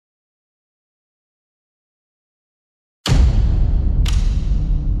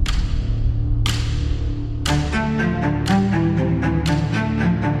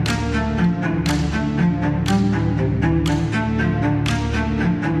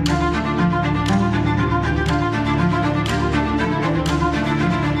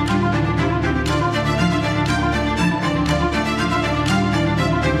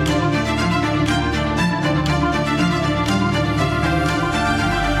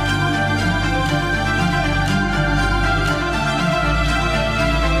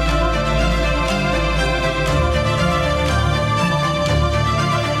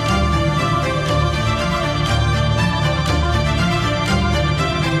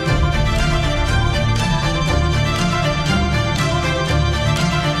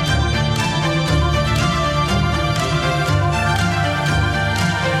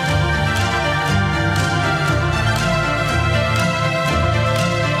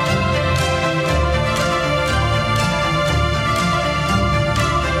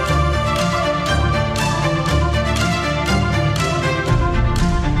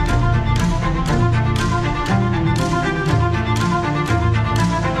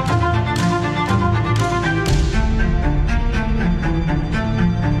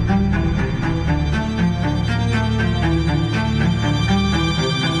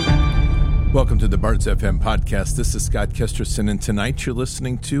the Bards FM podcast. This is Scott Kesterson, and tonight you're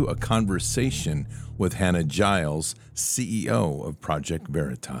listening to a conversation with Hannah Giles, CEO of Project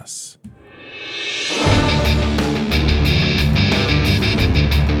Veritas.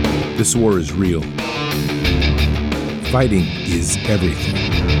 This war is real. Fighting is everything.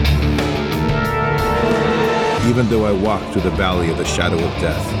 Even though I walk through the valley of the shadow of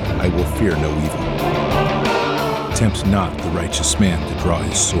death, I will fear no evil. Tempt not the righteous man to draw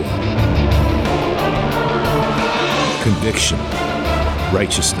his sword. Conviction,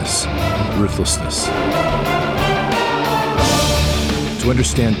 righteousness, ruthlessness. To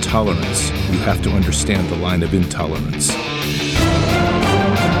understand tolerance, you have to understand the line of intolerance.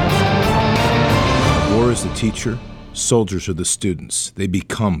 War is the teacher, soldiers are the students. They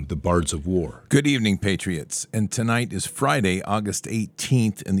become the bards of war. Good evening, Patriots. And tonight is Friday, August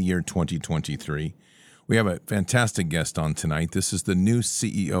 18th in the year 2023. We have a fantastic guest on tonight. This is the new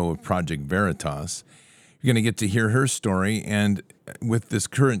CEO of Project Veritas. You're going to get to hear her story, and with this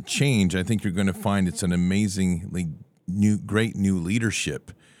current change, I think you're going to find it's an amazingly great new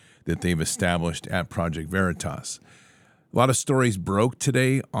leadership that they've established at Project Veritas. A lot of stories broke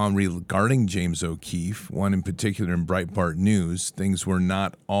today regarding James O'Keefe, one in particular in Breitbart News. Things were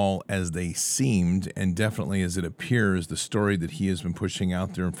not all as they seemed, and definitely as it appears, the story that he has been pushing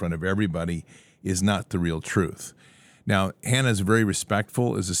out there in front of everybody is not the real truth. Now, Hannah is very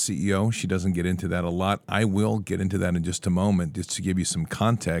respectful as a CEO. She doesn't get into that a lot. I will get into that in just a moment, just to give you some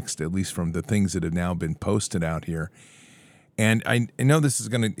context, at least from the things that have now been posted out here. And I know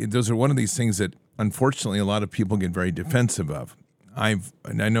those are one of these things that, unfortunately, a lot of people get very defensive of. I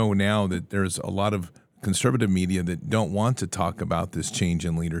know now that there's a lot of conservative media that don't want to talk about this change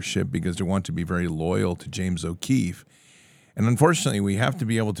in leadership because they want to be very loyal to James O'Keefe. And unfortunately, we have to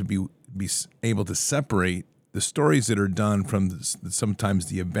be able to be able to separate the stories that are done from sometimes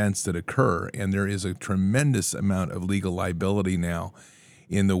the events that occur. And there is a tremendous amount of legal liability now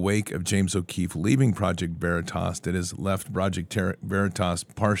in the wake of James O'Keefe leaving Project Veritas that has left Project Veritas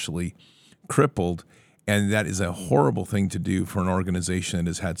partially crippled. And that is a horrible thing to do for an organization that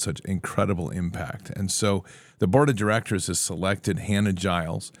has had such incredible impact. And so the board of directors has selected Hannah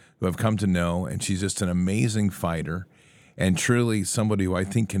Giles, who I've come to know, and she's just an amazing fighter and truly somebody who I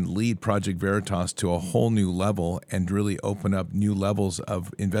think can lead Project Veritas to a whole new level and really open up new levels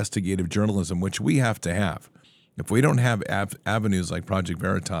of investigative journalism, which we have to have. If we don't have avenues like Project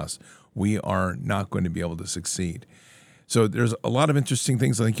Veritas, we are not going to be able to succeed. So there's a lot of interesting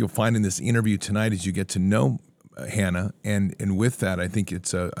things I think you'll find in this interview tonight as you get to know Hannah. And with that, I think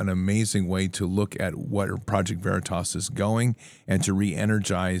it's an amazing way to look at what Project Veritas is going and to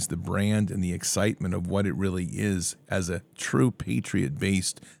re-energize the brand and the excitement of what it really is as a true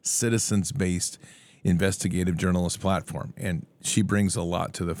patriot-based, citizens-based investigative journalist platform. And she brings a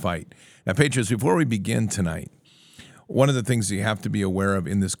lot to the fight. Now, Patriots, before we begin tonight, one of the things you have to be aware of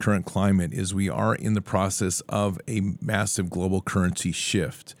in this current climate is we are in the process of a massive global currency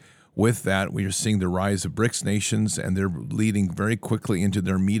shift. With that, we are seeing the rise of BRICS nations, and they're leading very quickly into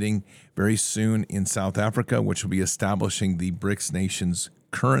their meeting very soon in South Africa, which will be establishing the BRICS nations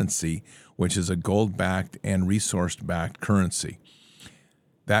currency, which is a gold-backed and resource-backed currency.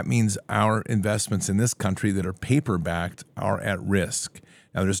 That means our investments in this country that are paper-backed are at risk.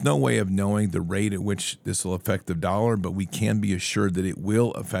 Now, there's no way of knowing the rate at which this will affect the dollar, but we can be assured that it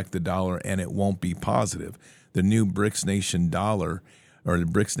will affect the dollar and it won't be positive. The new BRICS nation dollar, or the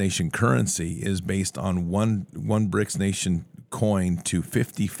BRICS nation currency, is based on one BRICS nation coin to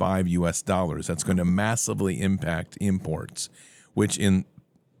 55 US dollars. That's going to massively impact imports, which in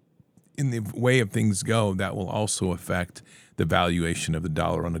the way of things go, that will also affect the valuation of the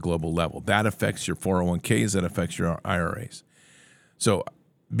dollar on a global level. That affects your 401ks, that affects your IRAs. So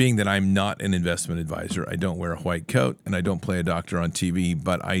being that I'm not an investment advisor, I don't wear a white coat and I don't play a doctor on TV,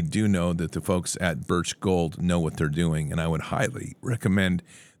 but I do know that the folks at Birch Gold know what they're doing, and I would highly recommend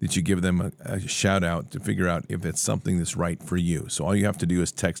that you give them a shout out to figure out if it's something that's right for you. So all you have to do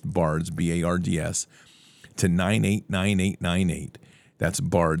is text BARDS, B-A-R-D-S, to 989898. That's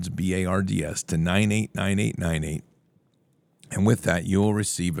BARDS, B-A-R-D-S, to 989898. And with that, you will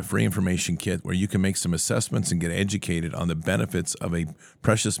receive a free information kit where you can make some assessments and get educated on the benefits of a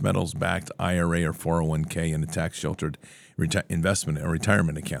precious metals-backed IRA or 401k and a tax-sheltered investment or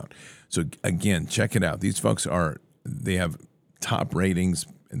retirement account. So again, check it out. These folks they have top ratings.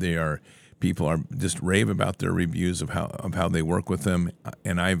 People are just rave about their reviews of how they work with them.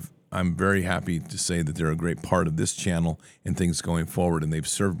 And I'm very happy to say that they're a great part of this channel and things going forward. And they've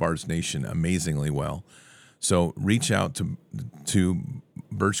served Bards Nation amazingly well. So reach out to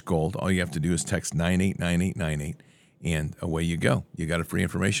Birch Gold. All you have to do is text 989898. And away you go. You got a free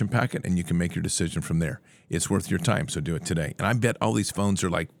information packet, and you can make your decision from there. It's worth your time, so do it today. And I bet all these phones are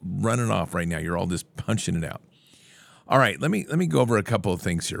like running off right now. You're all just punching it out. All right, let me go over a couple of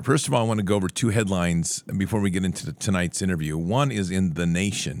things here. First of all, I want to go over two headlines before we get into tonight's interview. One is in The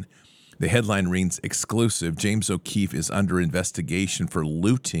Nation. The headline reads, "Exclusive, James O'Keefe is under investigation for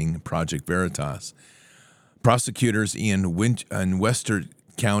looting Project Veritas." Prosecutors in Western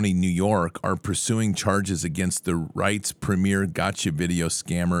County, New York, are pursuing charges against the right's premier gotcha video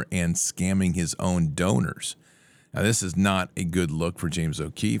scammer and scamming his own donors. Now, this is not a good look for James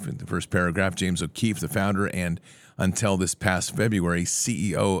O'Keefe. In the first paragraph, James O'Keefe, the founder and until this past February,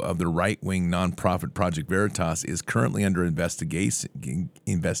 CEO of the right-wing nonprofit Project Veritas, is currently under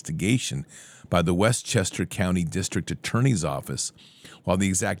investigation by the Westchester County District Attorney's Office. While the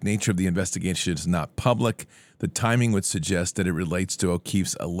exact nature of the investigation is not public, the timing would suggest that it relates to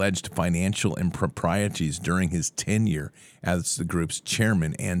O'Keefe's alleged financial improprieties during his tenure as the group's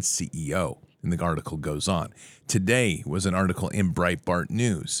chairman and CEO. And the article goes on. Today was an article in Breitbart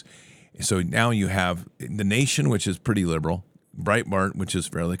News. So now you have The Nation, which is pretty liberal, Breitbart, which is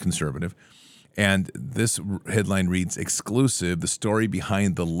fairly conservative, and this headline reads, "Exclusive, the story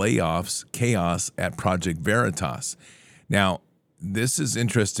behind the layoffs chaos at Project Veritas." Now, this is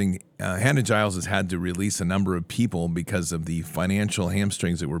interesting. Hannah Giles has had to release a number of people because of the financial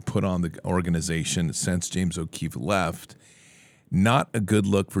hamstrings that were put on the organization since James O'Keefe left. Not a good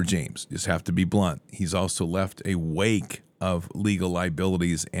look for James, just have to be blunt. He's also left a wake of legal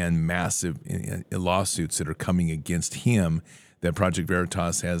liabilities and massive lawsuits that are coming against him that Project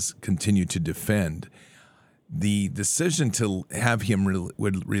Veritas has continued to defend. The decision to have him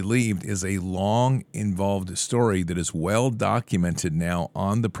relieved is a long, involved story that is well documented now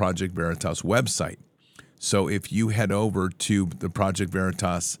on the Project Veritas website. So if you head over to the Project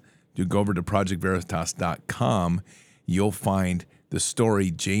Veritas, you go over to projectveritas.com, you'll find the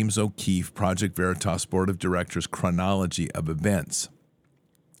story, James O'Keefe, Project Veritas Board of Directors chronology of events.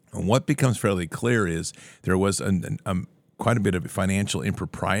 And what becomes fairly clear is there was quite a bit of financial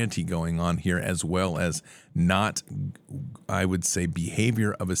impropriety going on here, as well as not, I would say,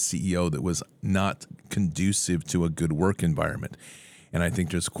 behavior of a CEO that was not conducive to a good work environment. And I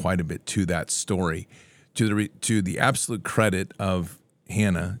think there's quite a bit to that story. To the absolute credit of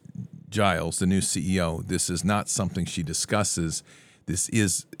Hannah Giles, the new CEO, this is not something she discusses. This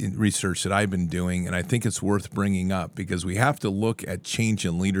is research that I've been doing, and I think it's worth bringing up because we have to look at change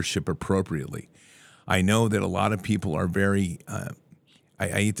in leadership appropriately. I know that a lot of people are very, I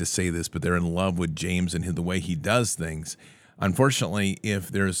hate to say this, but they're in love with James and the way he does things. Unfortunately, if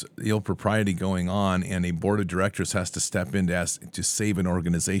there's ill propriety going on and a board of directors has to step in to save an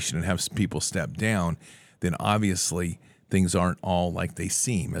organization and have people step down, then obviously things aren't all like they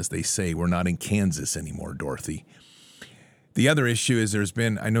seem. As they say, we're not in Kansas anymore, Dorothy. The other issue is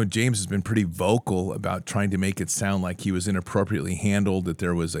I know James has been pretty vocal about trying to make it sound like he was inappropriately handled, that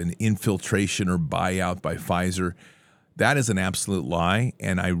there was an infiltration or buyout by Pfizer. That is an absolute lie,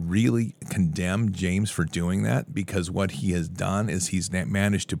 and I really condemn James for doing that because what he has done is he's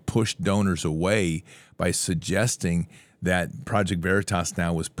managed to push donors away by suggesting that Project Veritas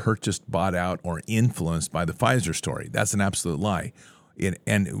now was purchased, bought out, or influenced by the Pfizer story. That's an absolute lie.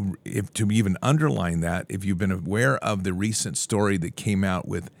 And if to even underline that, if you've been aware of the recent story that came out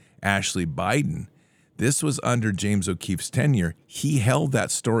with Ashley Biden, this was under James O'Keefe's tenure. He held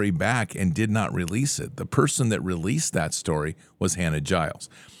that story back and did not release it. The person that released that story was Hannah Giles.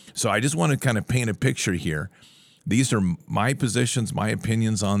 So I just want to kind of paint a picture here. These are my positions, my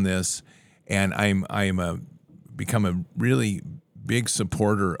opinions on this, and I'm become a really big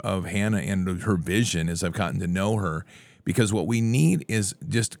supporter of Hannah and her vision as I've gotten to know her. Because what we need is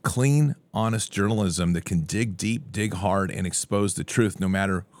just clean, honest journalism that can dig deep, dig hard, and expose the truth no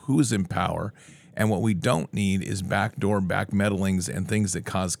matter who's in power. And what we don't need is backdoor, backmeddlings, and things that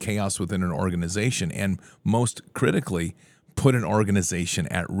cause chaos within an organization and, most critically, put an organization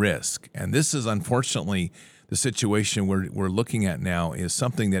at risk. And this is, unfortunately, the situation we're looking at now is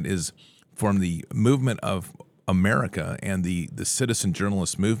something that is from the movement of America and the citizen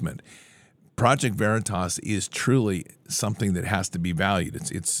journalist movement. Project Veritas is truly something that has to be valued.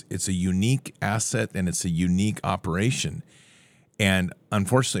 It's a unique asset and it's a unique operation. And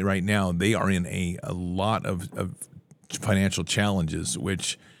unfortunately, right now, they are in a lot of financial challenges,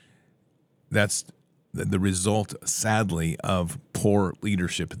 which that's the result, sadly, of poor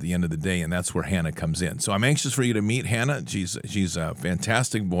leadership at the end of the day. And that's where Hannah comes in. So I'm anxious for you to meet Hannah. She's a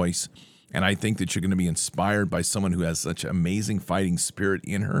fantastic voice. And I think that you're going to be inspired by someone who has such amazing fighting spirit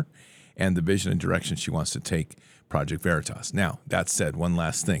in her and the vision and direction she wants to take Project Veritas. Now, that said, one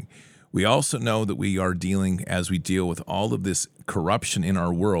last thing. We also know that we are dealing, as we deal with all of this corruption in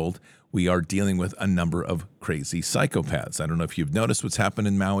our world, we are dealing with a number of crazy psychopaths. I don't know if you've noticed what's happened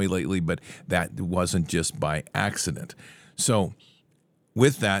in Maui lately, but that wasn't just by accident. So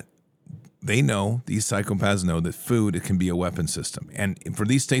with that, these psychopaths know that food, it can be a weapon system. And for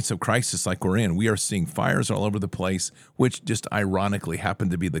these states of crisis like we're in, we are seeing fires all over the place, which just ironically happened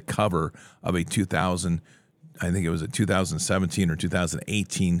to be the cover of a 2017 or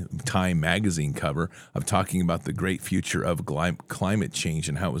 2018 Time magazine cover of talking about the great future of climate change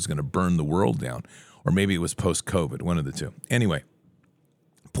and how it was going to burn the world down. Or maybe it was post-COVID, one of the two. Anyway,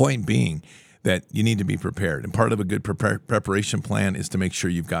 point being that you need to be prepared. And part of a good preparation plan is to make sure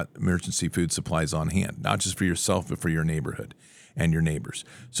you've got emergency food supplies on hand, not just for yourself, but for your neighborhood and your neighbors.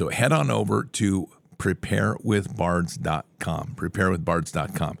 So head on over to preparewithbards.com,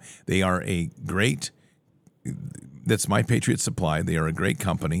 preparewithbards.com. They are a great, that's My Patriot Supply. They are a great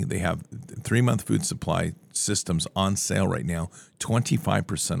company. They have 3-month food supply systems on sale right now,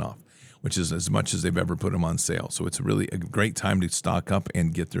 25% off, which is as much as they've ever put them on sale. So it's really a great time to stock up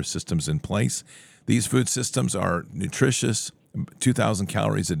and get their systems in place. These food systems are nutritious, 2,000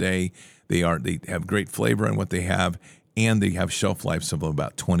 calories a day. They have great flavor in what they have, and they have shelf lives of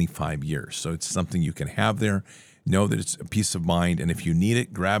about 25 years. So it's something you can have there. Know that it's a peace of mind, and if you need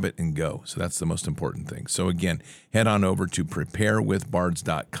it, grab it and go. So that's the most important thing. So again, head on over to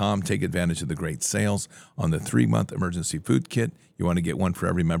preparewithbards.com. Take advantage of the great sales on the 3-month emergency food kit. You want to get one for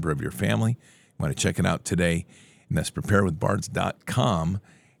every member of your family. You want to check it out today, and that's preparewithbards.com,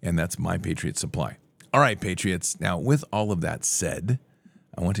 and that's My Patriot Supply. All right, Patriots. Now, with all of that said,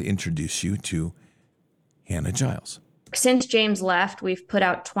 I want to introduce you to Hannah Giles. Since James left, we've put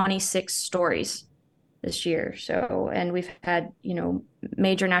out 26 stories this year. So, and we've had,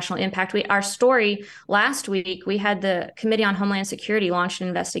 major national impact. Our story last week, we had the Committee on Homeland Security launch an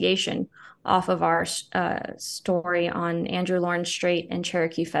investigation off of our story on Andrew Lawrence Strait and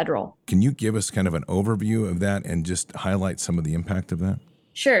Cherokee Federal. Can you give us kind of an overview of that and just highlight some of the impact of that?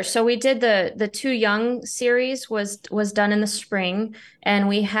 Sure. So we did the Too Young series was done in the spring, and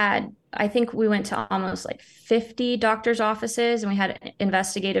we had, I think we went to almost like 50 doctors' offices, and we had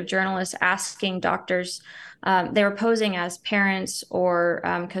investigative journalists asking doctors, they were posing as parents or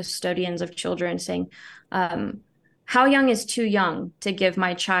custodians of children, saying, how young is too young to give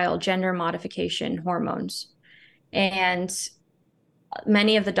my child gender modification hormones? And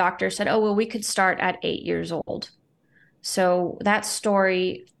many of the doctors said, oh, well, we could start at 8 years old. So that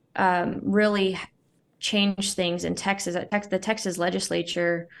story really changed things in Texas. The Texas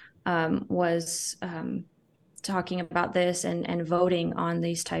legislature was talking about this and voting on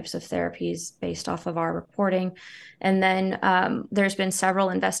these types of therapies based off of our reporting. And then there's been several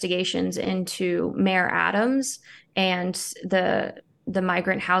investigations into Mayor Adams and the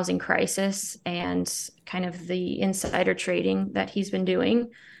migrant housing crisis and kind of the insider trading that he's been doing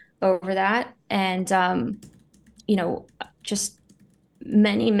over that. And just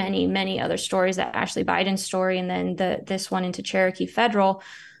many, many, many other stories, that Ashley Biden story, and then this one into Cherokee Federal,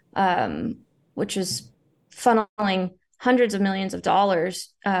 which is funneling hundreds of millions of dollars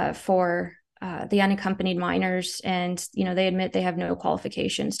for the unaccompanied minors. And, they admit they have no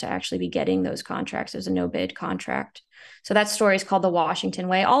qualifications to actually be getting those contracts. It was a no-bid contract. So that story is called The Washington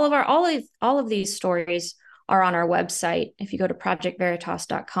Way. All of these stories are on our website. If you go to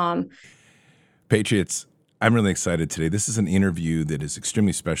projectveritas.com. Patriots, I'm really excited today. This is an interview that is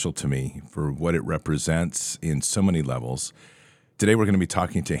extremely special to me for what it represents in so many levels. Today we're going to be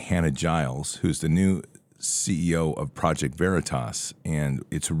talking to Hannah Giles, who's the new CEO of Project Veritas, and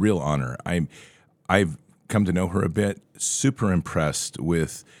it's a real honor. I've come to know her a bit, super impressed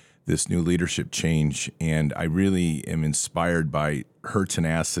with this new leadership change, and I really am inspired by her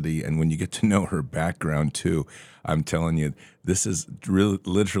tenacity. And when you get to know her background too, I'm telling you, this is really,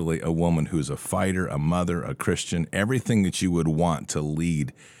 literally a woman who's a fighter, a mother, a Christian, everything that you would want to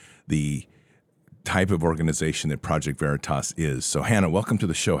lead the type of organization that Project Veritas is. So Hannah, welcome to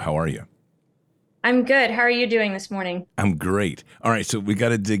the show. How are you? I'm good. How are you doing this morning? I'm great. All right, so we got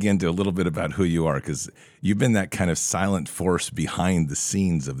to dig into a little bit about who you are, because you've been that kind of silent force behind the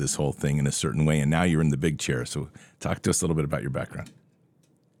scenes of this whole thing in a certain way, and now you're in the big chair. So talk to us a little bit about your background.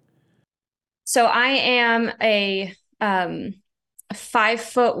 So I am a 5'1"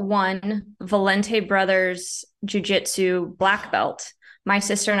 Valente Brothers Jiu-Jitsu black belt. My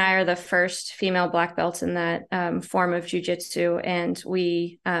sister and I are the first female black belts in that form of jiu-jitsu, and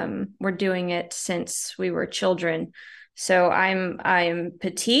we were doing it since we were children. So I'm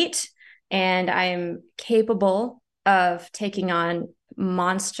petite, and I'm capable of taking on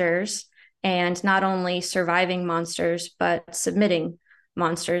monsters, and not only surviving monsters, but submitting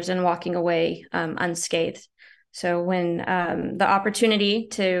monsters and walking away unscathed. So when the opportunity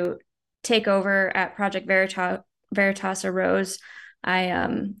to take over at Project Veritas arose,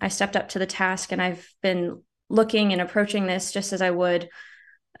 I stepped up to the task, and I've been looking and approaching this just as I would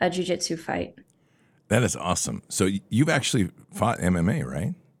a jiu-jitsu fight. That is awesome. So you've actually fought MMA,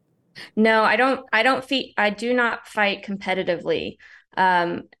 right? No, I do not fight competitively.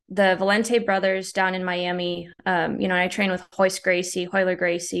 The Valente brothers down in Miami, I train with Hoyler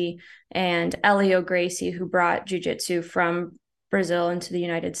Gracie, and Elio Gracie, who brought jiu-jitsu from Brazil into the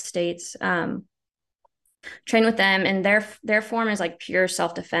United States. Train with them, and their form is like pure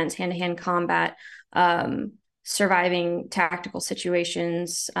self-defense, hand-to-hand combat, surviving tactical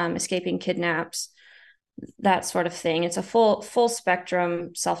situations, escaping kidnaps, that sort of thing. It's a full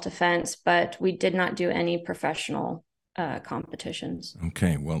spectrum self-defense, but we did not do any professional competitions.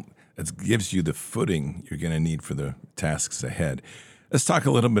 Okay, well, it gives you the footing you're going to need for the tasks ahead. Let's talk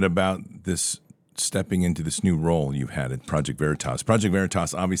a little bit about this stepping into this new role you've had at Project Veritas. Project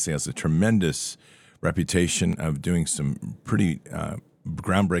Veritas obviously has a tremendous reputation of doing some pretty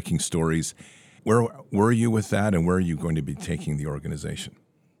groundbreaking stories. Where were you with that, and where are you going to be taking the organization?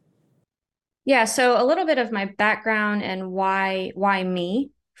 Yeah, so a little bit of my background and why me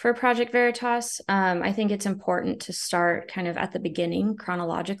for Project Veritas. I think it's important to start kind of at the beginning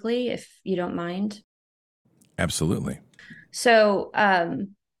chronologically, if you don't mind. Absolutely. So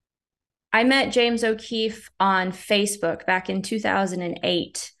I met James O'Keefe on Facebook back in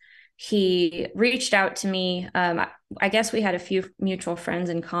 2008. He reached out to me. I guess we had a few mutual friends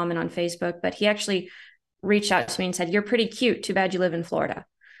in common on Facebook, but he actually reached out to me and said, "You're pretty cute. Too bad you live in Florida."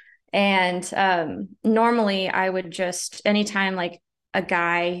 And normally I would just, anytime like a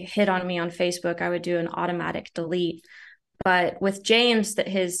guy hit on me on Facebook, I would do an automatic delete. But with James, that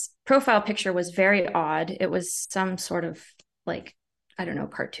his profile picture was very odd. It was some sort of like, I don't know,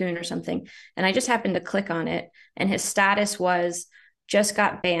 cartoon or something. And I just happened to click on it, and his status was just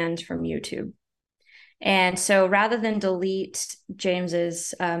got banned from YouTube. And so rather than delete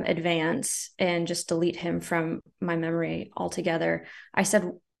James's advance and just delete him from my memory altogether, I said,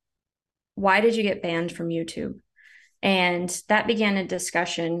 "Why did you get banned from YouTube?" And that began a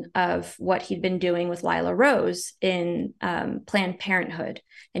discussion of what he'd been doing with Lila Rose in Planned Parenthood.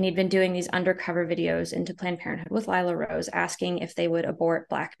 And he'd been doing these undercover videos into Planned Parenthood with Lila Rose, asking if they would abort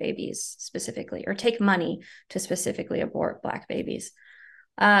Black babies specifically, or take money to specifically abort Black babies.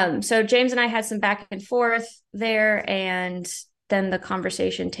 So James and I had some back and forth there, and then the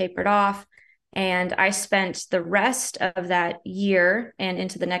conversation tapered off. And I spent the rest of that year and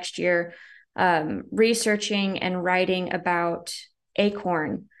into the next year researching and writing about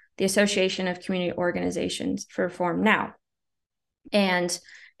ACORN, the Association of Community Organizations for Reform Now. And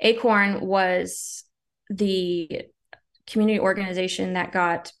ACORN was the community organization that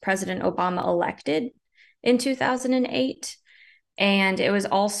got President Obama elected in 2008. And it was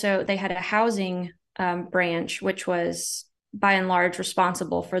also, they had a housing branch, which was by and large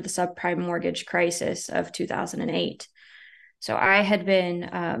responsible for the subprime mortgage crisis of 2008. So I had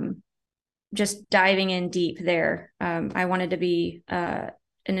been just diving in deep there. I wanted to be an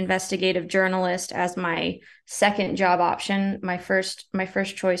investigative journalist as my second job option. My first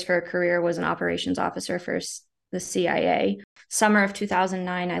choice for a career was an operations officer for the CIA. Summer of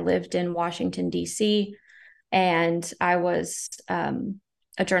 2009, I lived in Washington, D.C., and I was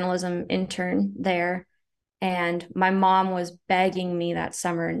a journalism intern there. And my mom was begging me that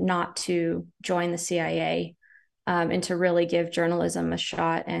summer not to join the CIA and to really give journalism a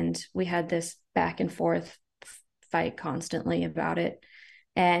shot. And we had this back and forth fight constantly about it.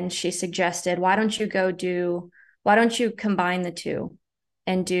 And she suggested, why don't you combine the two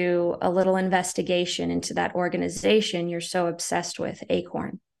and do a little investigation into that organization you're so obsessed with,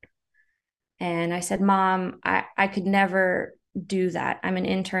 ACORN? And I said, "Mom, I could never do that. I'm an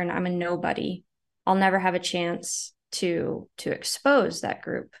intern. I'm a nobody. I'll never have a chance to expose that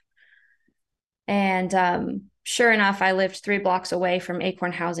group." And sure enough, I lived 3 blocks away from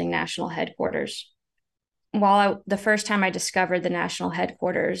Acorn Housing National Headquarters. The first time I discovered the national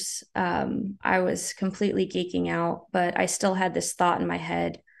headquarters, I was completely geeking out, but I still had this thought in my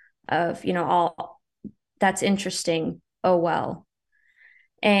head of, that's interesting. Oh, well.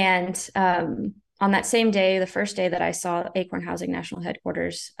 And on that same day, the first day that I saw Acorn Housing National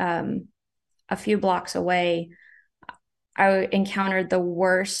Headquarters, a few blocks away, I encountered the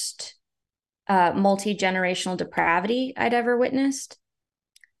worst multi-generational depravity I'd ever witnessed.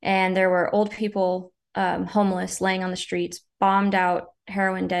 And there were old people, homeless, laying on the streets, bombed out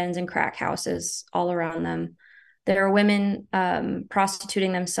heroin dens and crack houses all around them. There were women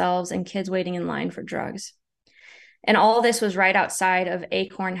prostituting themselves and kids waiting in line for drugs. And all this was right outside of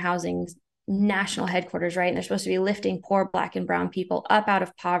Acorn Housing's national headquarters, right? And they're supposed to be lifting poor Black and brown people up out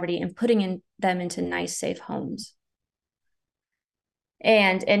of poverty and putting them into nice, safe homes.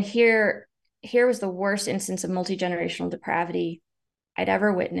 And here was the worst instance of multi-generational depravity I'd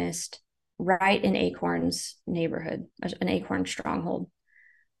ever witnessed, right in Acorn's neighborhood, an Acorn stronghold.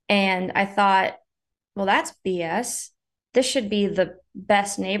 And I thought, well, that's BS. This should be the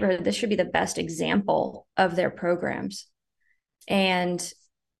best neighborhood. This should be the best example of their programs. And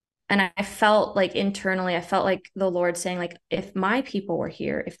I felt like internally, I felt like the Lord saying, like, if my people were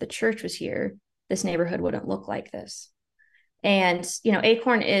here, if the church was here, this neighborhood wouldn't look like this. And,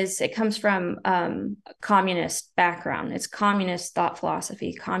 Acorn it comes from a communist background. It's communist thought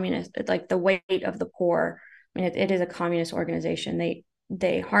philosophy, communist, like the weight of the poor. I mean, it is a communist organization.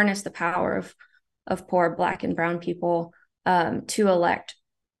 They harness the power of poor Black and brown people to elect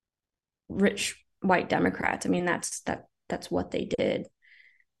rich white Democrats. I mean, that's what they did.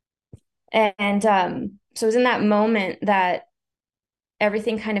 And so it was in that moment that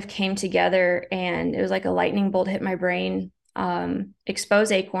everything kind of came together, and it was like a lightning bolt hit my brain.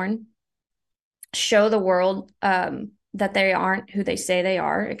 Expose Acorn, show the world that they aren't who they say they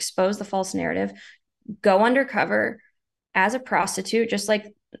are, expose the false narrative, go undercover as a prostitute, just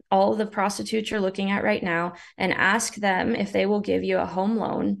like all of the prostitutes you're looking at right now, and ask them if they will give you a home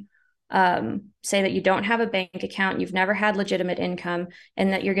loan. Say that you don't have a bank account, you've never had legitimate income,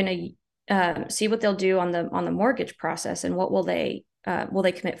 and that you're going to see what they'll do on the mortgage process, and what will they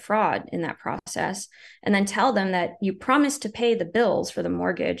commit fraud in that process, and then tell them that you promised to pay the bills for the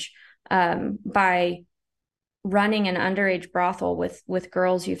mortgage by running an underage brothel with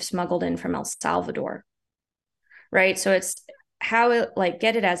girls you've smuggled in from El Salvador, right? So it's how it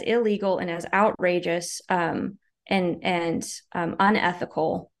get it as illegal and as outrageous and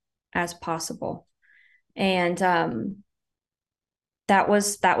unethical as possible. And that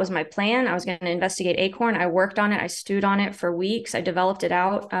was my plan. I was going to investigate Acorn. I worked on it. I stewed on it for weeks. I developed it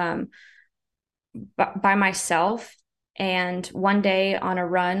out by myself. And one day on a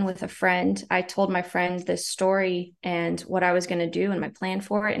run with a friend, I told my friend this story and what I was going to do and my plan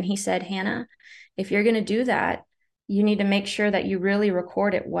for it. And he said, Hannah, if you're going to do that, you need to make sure that you really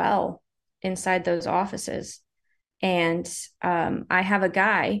record it well inside those offices. And I have a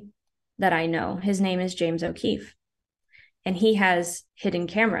guy that I know. His name is James O'Keefe. And he has hidden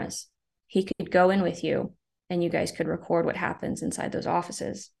cameras. He could go in with you and you guys could record what happens inside those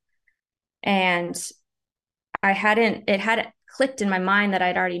offices. And it hadn't clicked in my mind that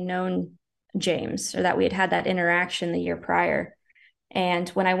I'd already known James, or that we had that interaction the year prior. And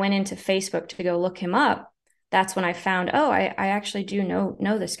when I went into Facebook to go look him up, that's when I found, I actually do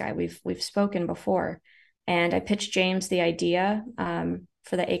know this guy. We've spoken before. And I pitched James the idea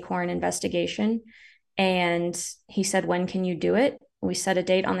for the Acorn investigation. And he said, when can you do it? We set a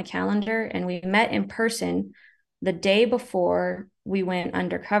date on the calendar, and we met in person the day before we went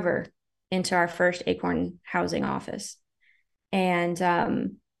undercover into our first Acorn housing office. And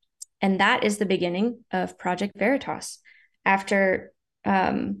that is the beginning of Project Veritas. After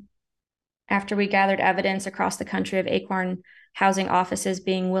we gathered evidence across the country of Acorn housing offices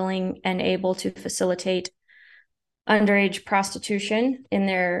being willing and able to facilitate underage prostitution in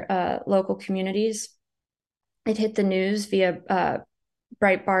their local communities, it hit the news via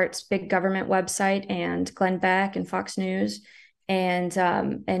Breitbart's big government website and Glenn Beck and Fox News, and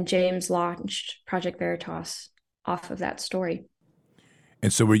James launched Project Veritas off of that story.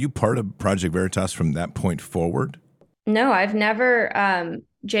 And so were you part of Project Veritas from that point forward? No, I've never.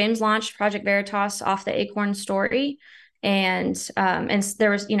 James launched Project Veritas off the Acorn story, and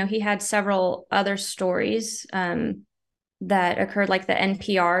there was, he had several other stories that occurred, like the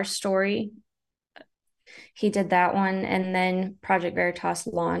NPR story. He did that one, and then Project Veritas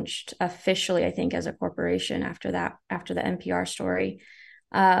launched officially, I think, as a corporation after the NPR story.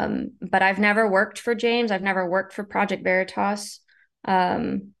 But I've never worked for James. I've never worked for Project Veritas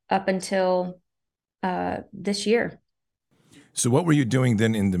up until this year. So what were you doing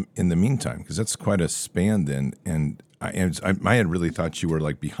then in the meantime? Because that's quite a span then, and I had really thought you were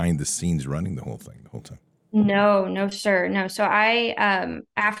like behind the scenes running the whole thing the whole time. No, sir. No. So I,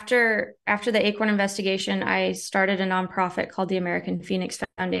 after the Acorn investigation, I started a nonprofit called the American Phoenix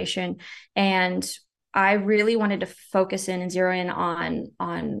Foundation. And I really wanted to focus in and zero in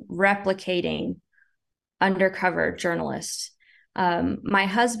on replicating undercover journalists. My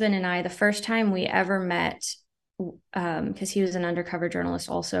husband and I, the first time we ever met, because he was an undercover journalist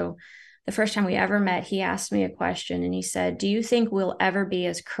also, the first time we ever met, he asked me a question, and he said, do you think we'll ever be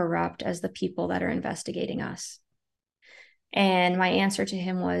as corrupt as the people that are investigating us? And my answer to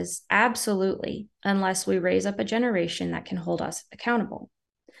him was absolutely, unless we raise up a generation that can hold us accountable.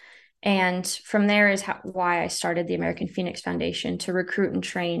 And from there is why I started the American Phoenix Foundation, to recruit and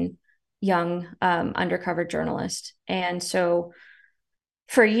train young undercover journalists. And so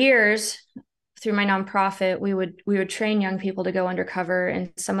for years, through my nonprofit, we would train young people to go undercover,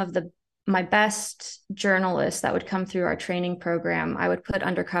 and some of my best journalists that would come through our training program, I would put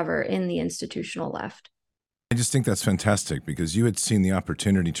undercover in the institutional left. I just think that's fantastic, because you had seen the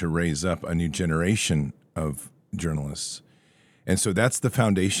opportunity to raise up a new generation of journalists. And so that's the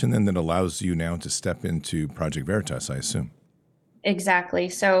foundation then that allows you now to step into Project Veritas, I assume. Exactly.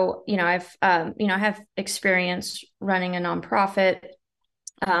 So, I have experience running a nonprofit,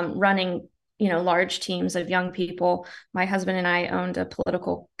 running, large teams of young people. My husband and I owned a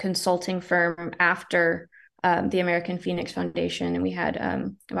political consulting firm after the American Phoenix Foundation, and we had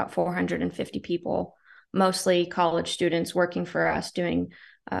about 450 people, mostly college students, working for us, doing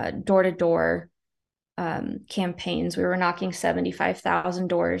door-to-door campaigns. We were knocking 75,000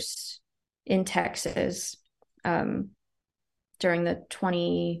 doors in Texas during the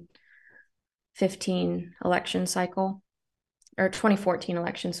 2015 election cycle, or 2014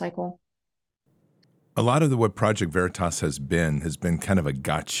 election cycle. A lot of what Project Veritas has been kind of a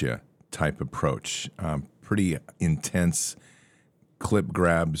gotcha type approach, pretty intense clip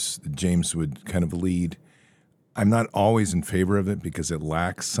grabs. James would kind of lead. I'm not always in favor of it because it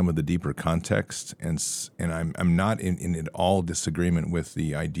lacks some of the deeper context, and I'm not in at all disagreement with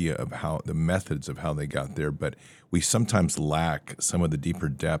the idea of how the methods of how they got there, but we sometimes lack some of the deeper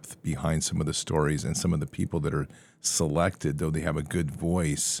depth behind some of the stories, and some of the people that are selected, though they have a good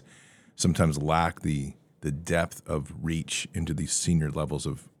voice, sometimes lack the depth of reach into these senior levels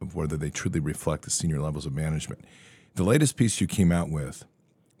of whether they truly reflect the senior levels of management. The latest piece you came out with,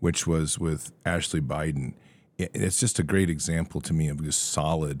 which was with Ashley Biden, it's just a great example to me of just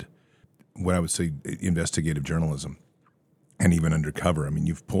solid, what I would say, investigative journalism, and even undercover. I mean,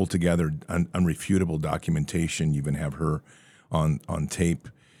 you've pulled together unrefutable documentation. You even have her on tape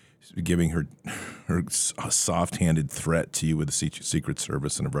giving her soft-handed threat to you with the Secret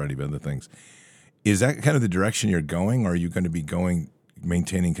Service and a variety of other things. Is that kind of the direction you're going, or are you going to be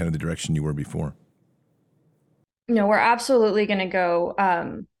maintaining kind of the direction you were before? No, we're absolutely going to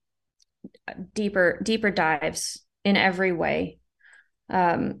go deeper dives in every way.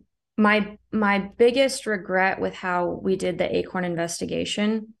 My biggest regret with how we did the Acorn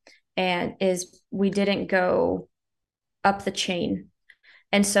investigation is we didn't go up the chain.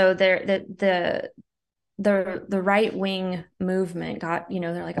 And so the right wing movement got,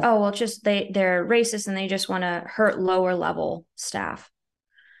 they're like, oh, well, they're racist and they just want to hurt lower level staff.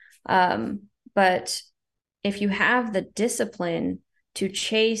 But if you have the discipline to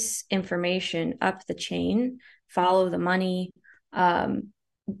chase information up the chain, follow the money,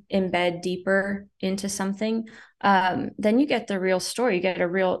 embed deeper into something, then you get the real story. You get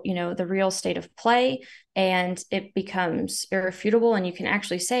the real state of play, and it becomes irrefutable. And you can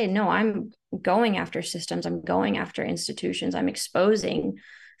actually say, no, I'm going after systems. I'm going after institutions. I'm exposing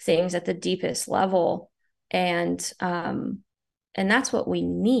things at the deepest level. And that's what we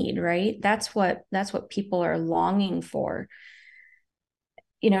need, right? That's what people are longing for.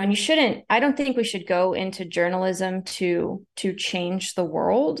 And I don't think we should go into journalism to change the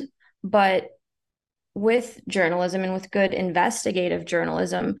world, but with journalism and with good investigative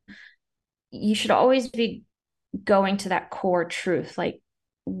journalism, you should always be going to that core truth. Like,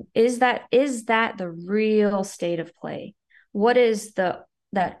 is that the real state of play? What is that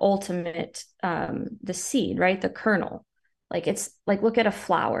ultimate, the seed, right? The kernel. Like, it's like, look at a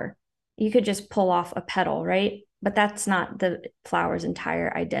flower. You could just pull off a petal, right? But that's not the flower's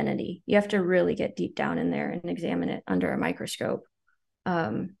entire identity. You have to really get deep down in there and examine it under a microscope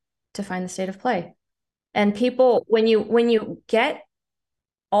to find the state of play. And people, when you get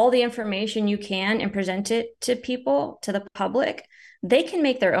all the information you can and present it to people, to the public, they can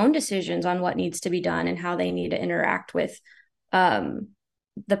make their own decisions on what needs to be done and how they need to interact with the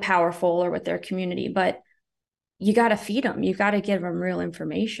powerful or with their community. But you got to feed them. You got to give them real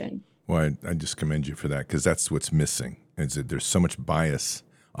information. Well, I just commend you for that, because that's what's missing. Is that there's so much bias,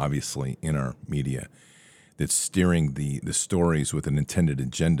 obviously, in our media that's steering the stories with an intended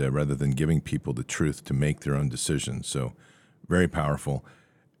agenda rather than giving people the truth to make their own decisions. So very powerful.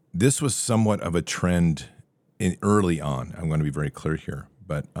 This was somewhat of a trend early on. I'm going to be very clear here.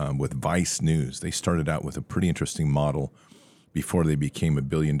 But with Vice News, they started out with a pretty interesting model before they became a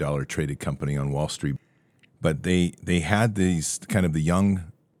billion-dollar traded company on Wall Street. But they had these kind of the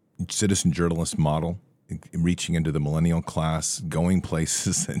young citizen journalist model, reaching into the millennial class, going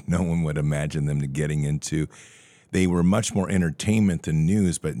places that no one would imagine them getting into. They were much more entertainment than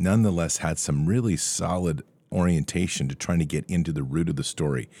news, but nonetheless had some really solid orientation to trying to get into the root of the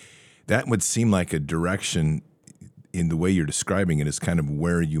story. That would seem like a direction in the way you're describing it is kind of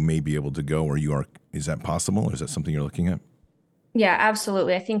where you may be able to go, or you are. Is that possible? Or is that something you're looking at? Yeah,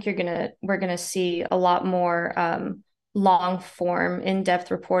 absolutely. I think we're gonna see a lot more long form,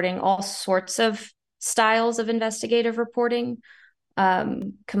 in-depth reporting, all sorts of styles of investigative reporting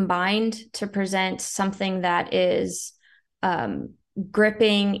combined to present something that is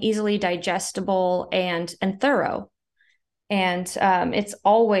gripping, easily digestible, and thorough. And it's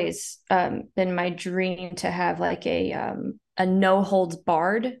always been my dream to have like a no holds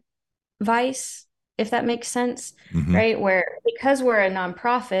barred vice, if that makes sense, right? Where because we're a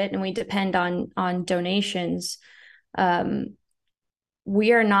nonprofit and we depend on donations, um,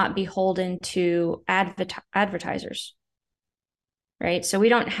 we are not beholden to advertisers, right? So we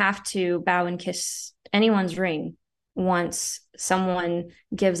don't have to bow and kiss anyone's ring once someone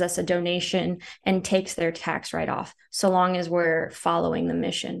gives us a donation and takes their tax write-off, so long as we're following the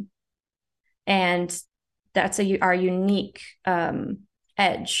mission. And that's our unique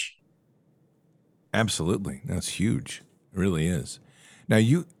edge. Absolutely. That's huge. It really is. Now,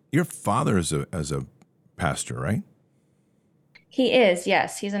 your father is a pastor, right? He is,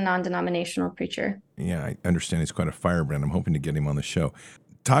 yes. He's a non-denominational preacher. Yeah, I understand he's quite a firebrand. I'm hoping to get him on the show.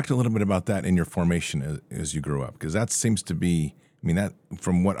 Talk a little bit about that in your formation as you grew up, because that seems to be, I mean, that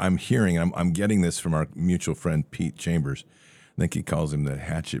from what I'm hearing, I'm getting this from our mutual friend, Pete Chambers. I think he calls him the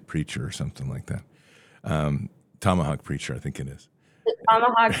hatchet preacher or something like that. Tomahawk preacher, I think it is. The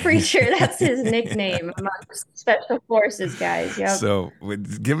Tomahawk preacher, that's his nickname amongst special forces guys. Yep. So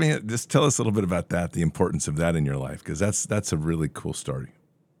just tell us a little bit about that, the importance of that in your life, because that's a really cool story.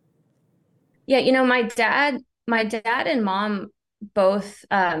 Yeah, my dad and mom both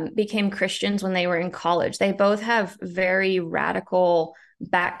became Christians when they were in college. They both have very radical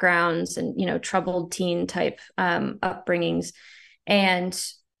backgrounds and, troubled teen type upbringings. And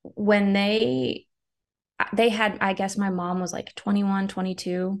when they had, I guess my mom was like 21,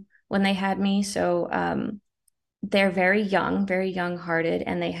 22 when they had me. So they're very young hearted,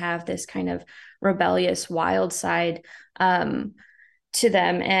 and they have this kind of rebellious, wild side to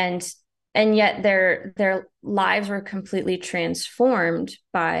them. And yet their lives were completely transformed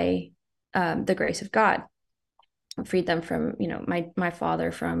by the grace of God. It freed them from, my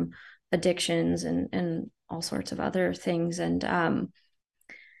father from addictions and all sorts of other things. And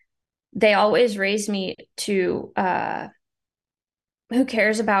they always raised me to who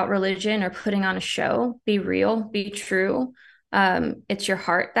cares about religion or putting on a show? Be real, be true. It's your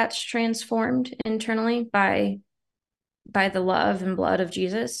heart that's transformed internally by the love and blood of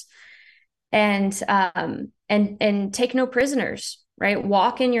Jesus. And take no prisoners, right?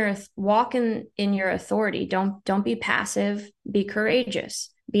 Walk in your authority. Don't be passive, be courageous,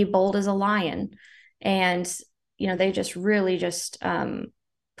 be bold as a lion. And they just really just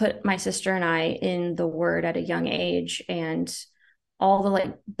put my sister and I in the word at a young age. And all the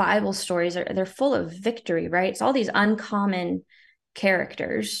like Bible stories they're full of victory, right? It's all these uncommon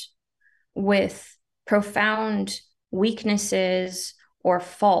characters with profound weaknesses or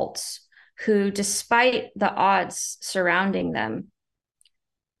faults, who, despite the odds surrounding them,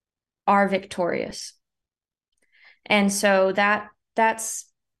 are victorious. And so that's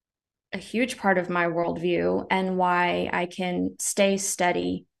a huge part of my worldview, and why I can stay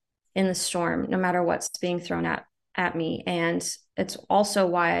steady in the storm, no matter what's being thrown at me. And it's also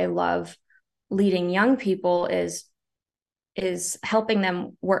why I love leading young people is helping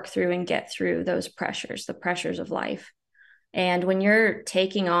them work through and get through those pressures, the pressures of life. And when you're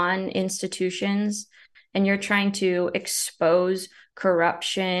taking on institutions and you're trying to expose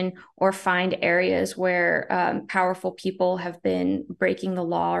corruption or find areas where powerful people have been breaking the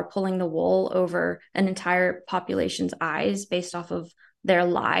law or pulling the wool over an entire population's eyes based off of their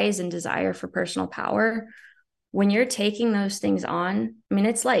lies and desire for personal power, when you're taking those things on, I mean,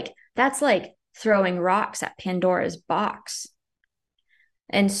 that's like throwing rocks at Pandora's box.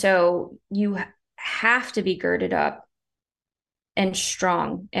 And so you have to be girded up and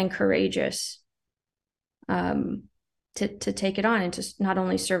strong and courageous to take it on, and to not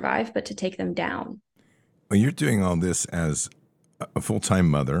only survive, but to take them down. Well, you're doing all this as a full-time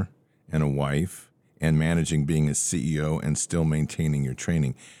mother and a wife, and managing being a CEO and still maintaining your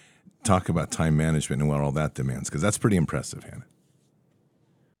training. Talk about time management and what all that demands, because that's pretty impressive, Hannah.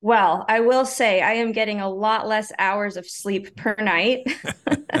 Well, I will say I am getting a lot less hours of sleep per night.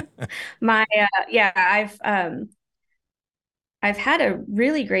 I've had a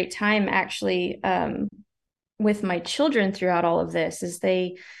really great time actually with my children throughout all of this. Is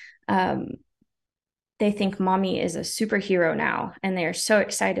they think mommy is a superhero now, and they are so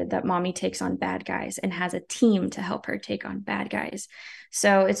excited that mommy takes on bad guys and has a team to help her take on bad guys.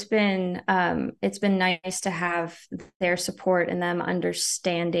 So it's been nice to have their support and them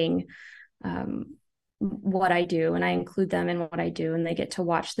understanding what I do, and I include them in what I do, and they get to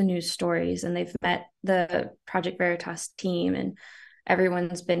watch the news stories, and they've met the Project Veritas team, and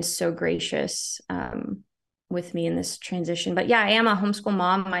everyone's been so gracious with me in this transition. But yeah, I am a homeschool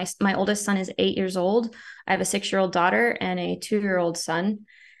mom. My oldest son is 8 years old. I have a 6-year-old daughter and a 2-year-old son.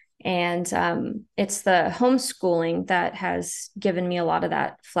 And it's the homeschooling that has given me a lot of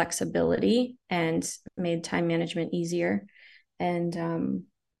that flexibility and made time management easier. And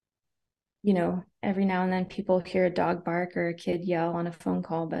every now and then people hear a dog bark or a kid yell on a phone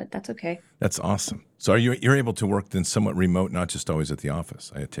call, but that's okay. That's awesome. So you're able to work then somewhat remote, not just always at the office,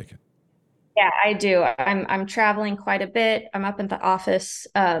 I take it. Yeah, I do. I'm traveling quite a bit. I'm up in the office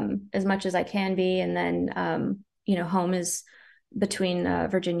as much as I can be, and then home is between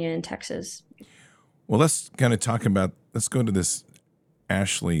Virginia and Texas. Well, let's go to this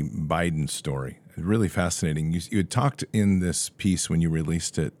Ashley Biden story. Really fascinating. You had talked in this piece when you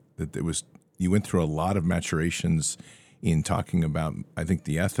released it that you went through a lot of maturations in talking about, I think,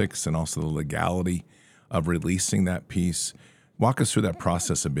 the ethics and also the legality of releasing that piece. Walk us through that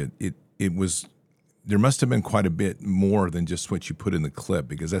process a bit. There must have been quite a bit more than just what you put in the clip,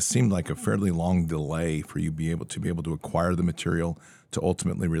 because that seemed like a fairly long delay for you to be able to acquire the material to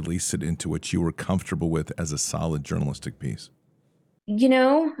ultimately release it into what you were comfortable with as a solid journalistic piece.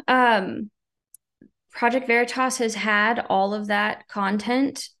 Project Veritas has had all of that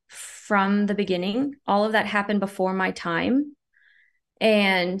content from the beginning. All of that happened before my time.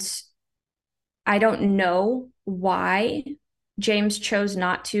 And I don't know why James chose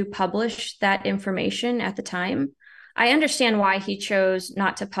not to publish that information at the time. I understand why he chose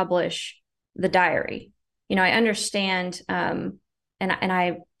not to publish the diary. I understand, and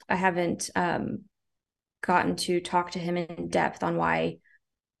I haven't gotten to talk to him in depth on why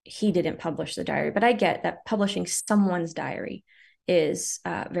he didn't publish the diary, but I get that publishing someone's diary is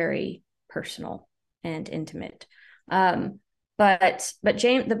very personal and intimate. But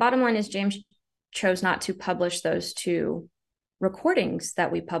James, the bottom line is James chose not to publish those two recordings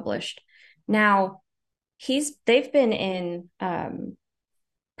that we published. Now, they've been in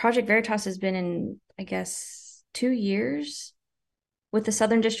Project Veritas has been in, I guess, 2 years with the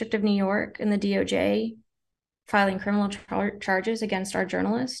Southern District of New York and the DOJ filing criminal charges against our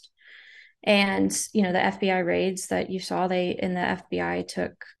journalist. And, the FBI raids that you saw, the FBI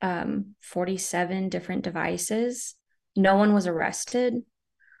took 47 different devices. No one was arrested.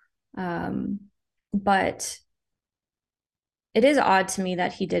 But it is odd to me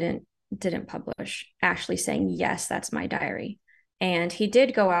that he didn't publish Ashley saying, yes, that's my diary. And he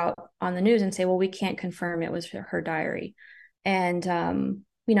did go out on the news and say, well, we can't confirm it was her diary. And,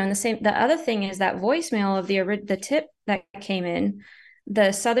 the other thing is that voicemail of the tip that came in,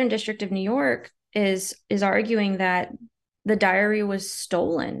 the Southern District of New York is arguing that the diary was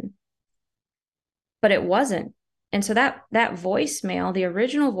stolen, but it wasn't. And so that voicemail, the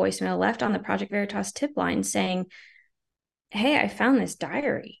original voicemail left on the Project Veritas tip line saying, hey, I found this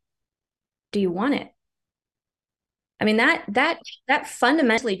diary. Do you want it? I mean, that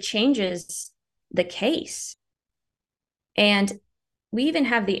fundamentally changes the case. And we even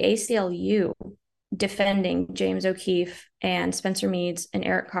have the ACLU defending James O'Keefe and Spencer Meads and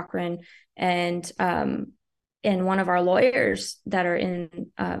Eric Cochran and one of our lawyers that are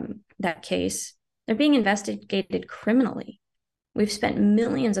in that case. They're being investigated criminally. We've spent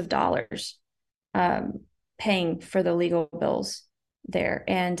millions of dollars paying for the legal bills there.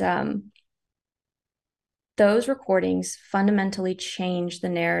 And those recordings fundamentally change the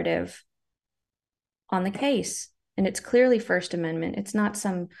narrative on the case. And it's clearly First Amendment. It's not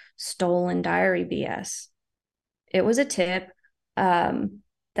some stolen diary BS. It was a tip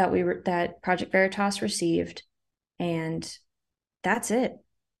that Project Veritas received, and that's it.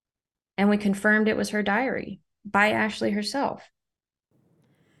 And we confirmed it was her diary by Ashley herself.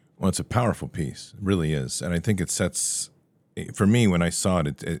 Well, it's a powerful piece. It really is. And I think it sets, for me, when I saw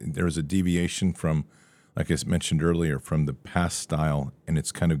it, there was a deviation from, like I mentioned earlier, from the past style, and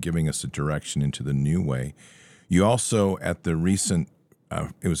it's kind of giving us a direction into the new way. You also, at the recent,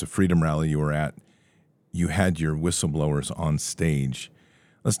 it was a freedom rally you were at, you had your whistleblowers on stage.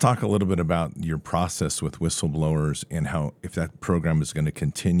 Let's talk a little bit about your process with whistleblowers and how, if that program is going to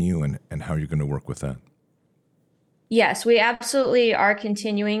continue and how you're going to work with that. Yes, we absolutely are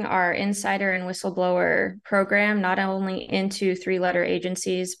continuing our insider and whistleblower program, not only into 3-letter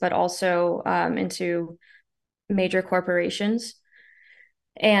agencies, but also into major corporations.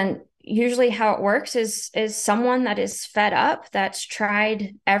 And, usually how it works is someone that is fed up, that's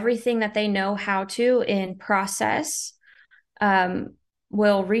tried everything that they know how to in process, um,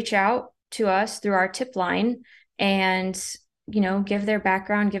 will reach out to us through our tip line and, give their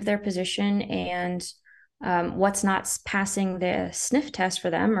background, give their position, and what's not passing the sniff test for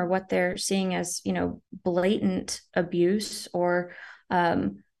them, or what they're seeing as, blatant abuse, or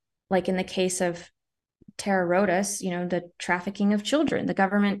like in the case of Terra Rotas, the trafficking of children, the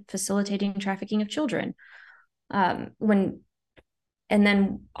government facilitating trafficking of children. When And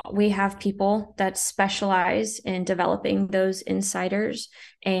then we have people that specialize in developing those insiders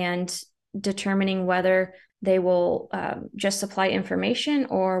and determining whether they will just supply information,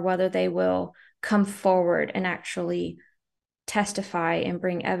 or whether they will come forward and actually testify and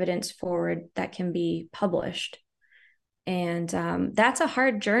bring evidence forward that can be published. And that's a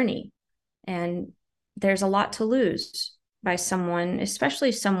hard journey. And there's a lot to lose by someone,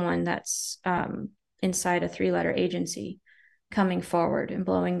 especially someone that's inside a 3-letter agency, coming forward and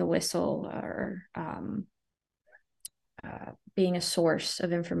blowing the whistle, or being a source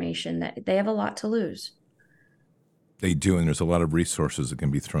of information. That they have a lot to lose. They do, and there's a lot of resources that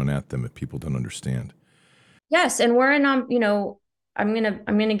can be thrown at them if people don't understand. Yes, and we're in I'm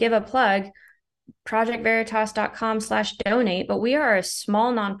gonna give a plug, projectveritas.com/donate, but we are a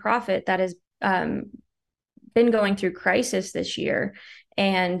small nonprofit that has been going through crisis this year,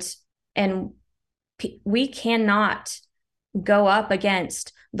 and we cannot go up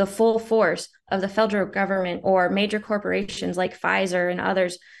against the full force of the federal government or major corporations like Pfizer and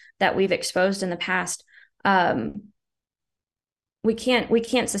others that we've exposed in the past. We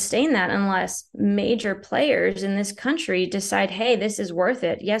can't sustain that unless major players in this country decide, hey, this is worth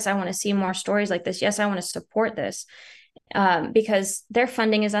it. Yes, I want to see more stories like this. Yes, I want to support this, because their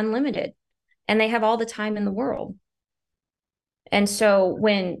funding is unlimited and they have all the time in the world. And so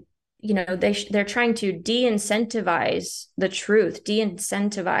when they're trying to de-incentivize the truth,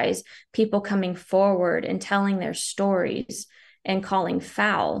 de-incentivize people coming forward and telling their stories and calling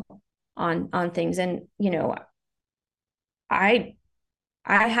foul on things. And I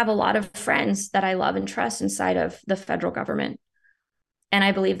have a lot of friends that I love and trust inside of the federal government, and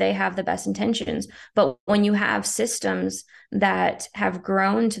I believe they have the best intentions. But when you have systems that have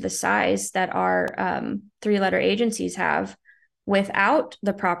grown to the size that our 3-letter agencies have, without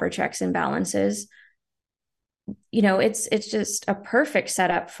the proper checks and balances, it's just a perfect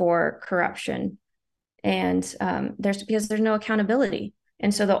setup for corruption. And because there's no accountability.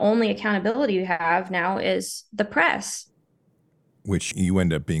 And so the only accountability you have now is the press. Which you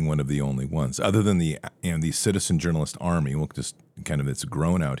end up being one of the only ones, other than the citizen journalist army. Well, just kind of, it's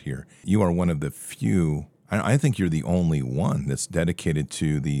grown out here. You are one of the few. I think you're the only one that's dedicated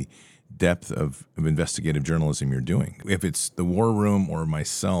to the depth of investigative journalism you're doing. If it's the War Room or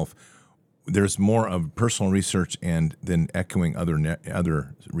myself, there's more of personal research and then echoing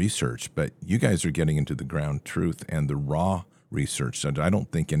other research. But you guys are getting into the ground truth and the raw research that I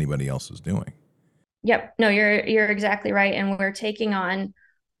don't think anybody else is doing. Yep. No, you're exactly right. And we're taking on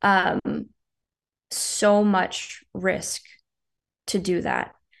so much risk to do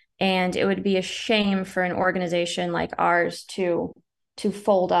that. And it would be a shame for an organization like ours to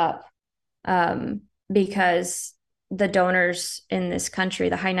fold up, because the donors in this country,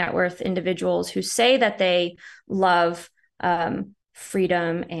 the high net worth individuals who say that they love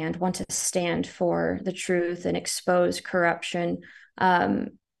freedom and want to stand for the truth and expose corruption,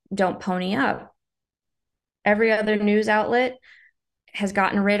 don't pony up. Every other news outlet has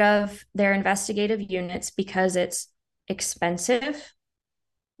gotten rid of their investigative units because it's expensive,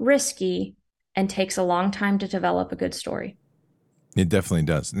 risky, and takes a long time to develop a good story. It definitely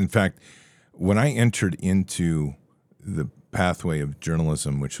does. In fact, when I entered into the pathway of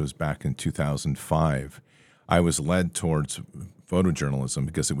journalism, which was back in 2005, I was led towards photojournalism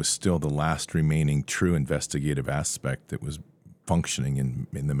because it was still the last remaining true investigative aspect that was functioning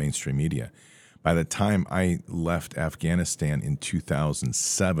in the mainstream media. By the time I left Afghanistan in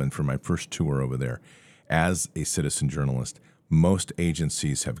 2007 for my first tour over there as a citizen journalist, most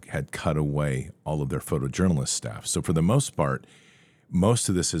agencies had cut away all of their photojournalist staff. So for the most part, most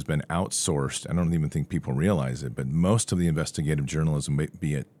of this has been outsourced. I don't even think people realize it, but most of the investigative journalism,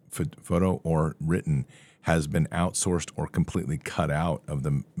 be it photo or written, has been outsourced or completely cut out of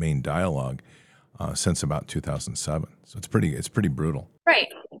the main dialogue since about 2007. So it's pretty brutal. Right.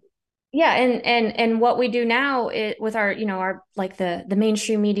 Yeah, and what we do now with our our like the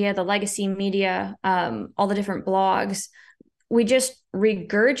mainstream media, the legacy media, all the different blogs, we just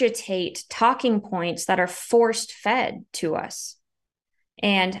regurgitate talking points that are forced fed to us.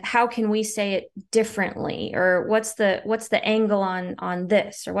 and how can we say it differently, or what's the angle on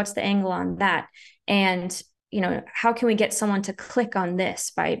this, or what's the angle on that, and how can we get someone to click on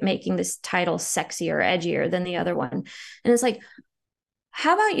this by making this title sexier or edgier than the other one. And it's like,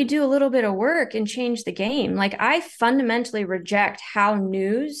 how about you do a little bit of work and change the game? Like, I fundamentally reject how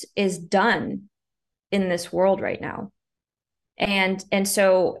news is done in this world right now. And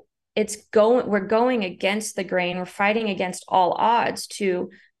so we're going against the grain. We're fighting against all odds to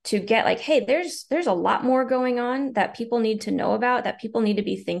get like, hey, there's a lot more going on that people need to know about, that people need to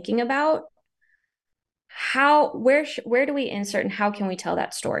be thinking about. Where do we insert, and how can we tell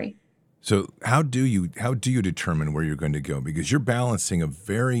that story? So how do you determine where you're going to go? Because you're balancing a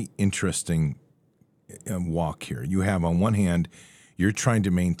very interesting walk here. You have, on one hand, you're trying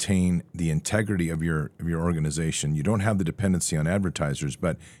to maintain the integrity of your organization. You don't have the dependency on advertisers,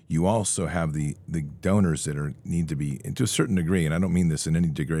 but you also have the donors that need to be, to a certain degree, and I don't mean this in any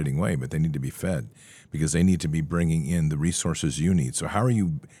degrading way, but they need to be fed because they need to be bringing in the resources you need. So how are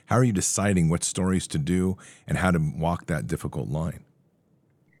you deciding what stories to do and how to walk that difficult line?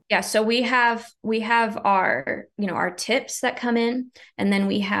 Yeah, so we have our tips that come in, and then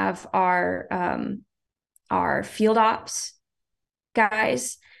we have our field ops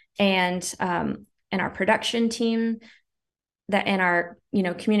guys, and our production team, that and our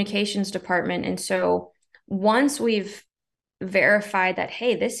communications department. And so once we've verified that,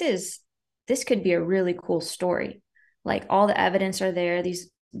 hey, this could be a really cool story, like all the evidence are there,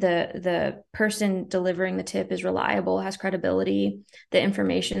 the person delivering the tip is reliable, has credibility, the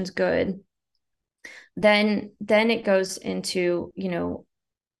information's good, then it goes into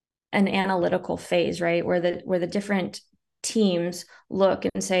an analytical phase, right, where the different teams look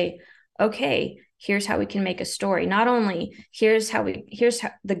and say, okay, here's how we can make a story. Not only here's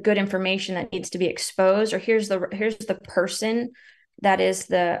the good information that needs to be exposed, or here's the person that is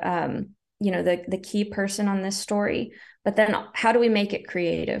the key person on this story, but then how do we make it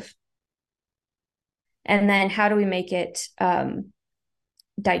creative, and then how do we make it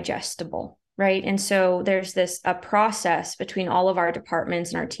digestible, right? And so there's a process between all of our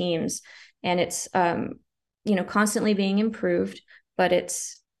departments and our teams, and it's constantly being improved, but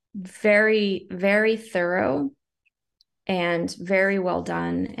it's very, very thorough and very well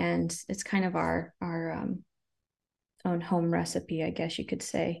done, and it's kind of our own home recipe, I guess you could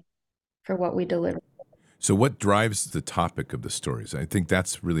say, for what we deliver. So what drives the topic of the stories? I think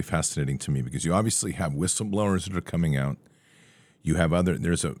that's really fascinating to me because you obviously have whistleblowers that are coming out. You have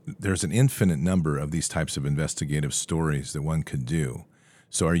there's an infinite number of these types of investigative stories that one could do.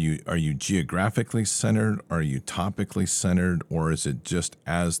 So are you geographically centered? Are you topically centered? Or is it just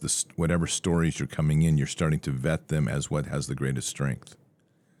as whatever stories you're coming in, you're starting to vet them as what has the greatest strength?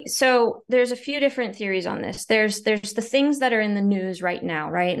 So there's a few different theories on this. There's the things that are in the news right now,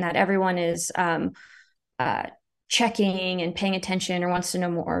 right? And that everyone is checking and paying attention or wants to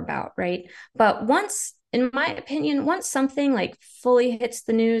know more about, right? But in my opinion, once something like fully hits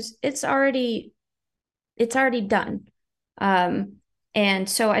the news, it's already done. And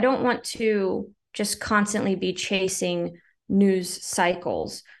so I don't want to just constantly be chasing news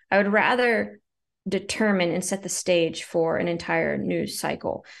cycles. I would rather determine and set the stage for an entire news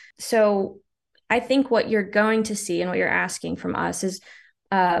cycle. So I think what you're going to see and what you're asking from us is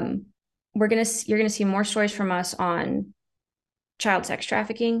you're going to see more stories from us on child sex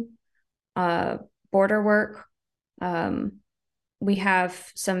trafficking, border work. We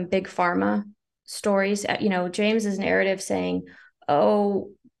have some big pharma stories. James's narrative saying,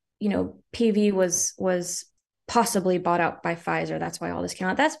 oh, PV was possibly bought out by Pfizer. That's why all this came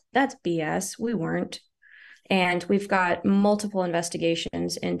out. That's BS. We weren't. And we've got multiple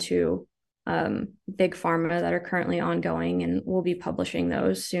investigations into big pharma that are currently ongoing, and we'll be publishing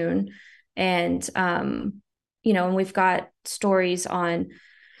those soon. And and we've got stories on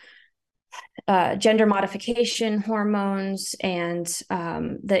gender modification hormones, and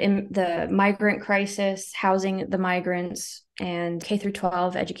the migrant crisis, housing the migrants, and K through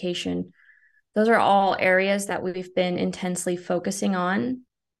 12 education. Those are all areas that we've been intensely focusing on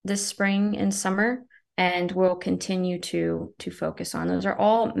this spring and summer, and we'll continue to focus on. Those are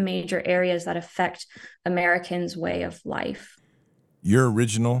all major areas that affect Americans' way of life. Your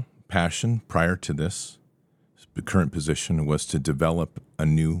original passion prior to this, the current position, was to develop a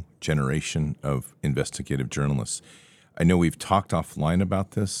new generation of investigative journalists. I know we've talked offline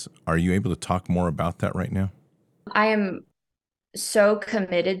about this. Are you able to talk more about that right now? I am so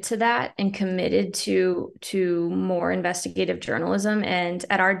committed to that, and committed to more investigative journalism. And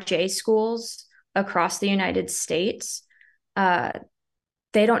at our J schools across the United States,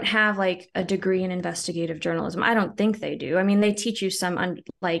 they don't have like a degree in investigative journalism. I don't think they do. I mean, they teach you some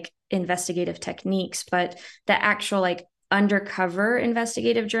like investigative techniques, but the actual like undercover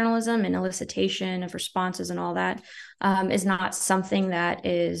investigative journalism and elicitation of responses and all that is not something that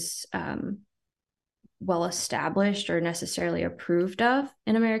is well established or necessarily approved of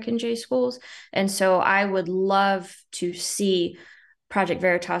in American J schools. And so I would love to see Project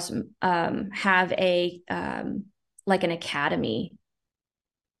Veritas have a like an academy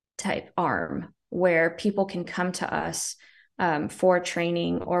type arm where people can come to us for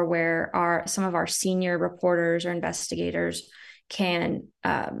training, or where some of our senior reporters or investigators can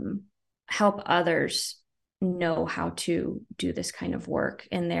help others know how to do this kind of work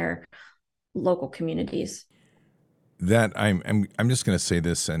in their local communities. That I'm just going to say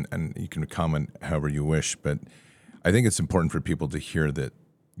this, and you can comment however you wish, but I think it's important for people to hear that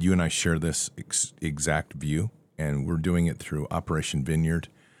you and I share this exact view, and we're doing it through Operation Vineyard,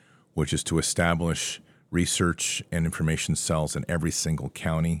 which is to establish research and information cells in every single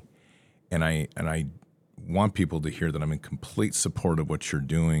county. And I want people to hear that I'm in complete support of what you're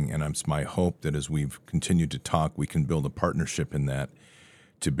doing, and it's my hope that as we've continued to talk, we can build a partnership in that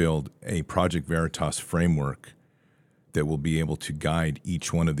to build a Project Veritas framework that will be able to guide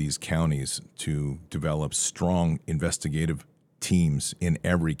each one of these counties to develop strong investigative teams in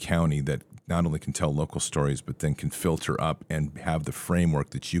every county that not only can tell local stories, but then can filter up and have the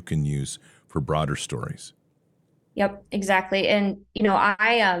framework that you can use for broader stories. Yep, exactly. And, you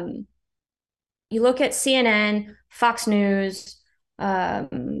look at CNN, Fox News,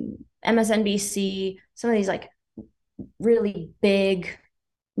 MSNBC, some of these like really big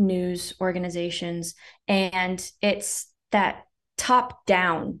news organizations, and it's that top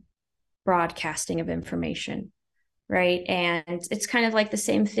down broadcasting of information, right? And it's kind of like the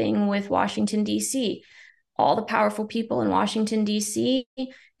same thing with Washington, D.C. All the powerful people in Washington, D.C.,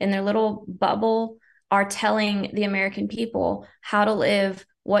 in their little bubble, are telling the American people how to live,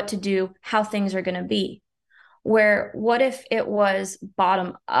 what to do, how things are going to be. Where what if it was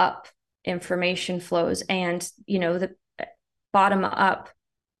bottom up information flows and, the bottom up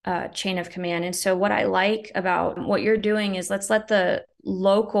chain of command? And so what I like about what you're doing is let's let the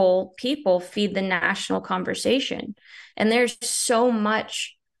local people feed the national conversation. And there's so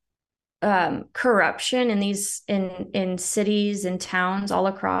much corruption in cities and towns all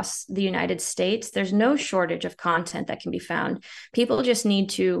across the United States. There's no shortage of content that can be found. People just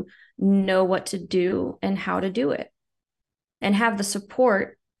need to know what to do and how to do it, and have the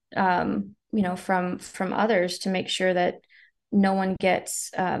support, from others to make sure that no one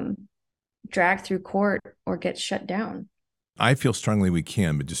gets dragged through court or gets shut down. I feel strongly we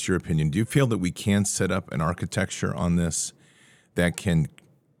can, but just your opinion. Do you feel that we can set up an architecture on this that can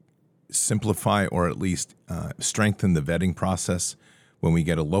simplify or at least strengthen the vetting process when we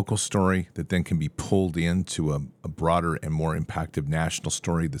get a local story that then can be pulled into a broader and more impactful national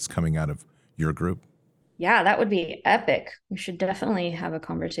story that's coming out of your group? Yeah, that would be epic. We should definitely have a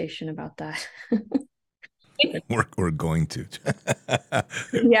conversation about that. We're going to.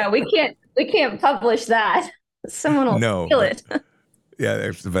 Yeah, we can't publish that. Someone will feel it.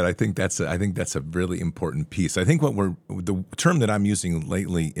 Yeah, but I think that's a really important piece. I think the term that I'm using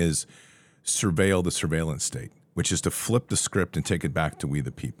lately is surveil the surveillance state, which is to flip the script and take it back to we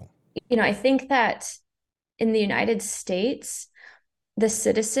the people. I think that in the United States, the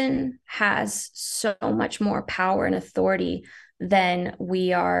citizen has so much more power and authority than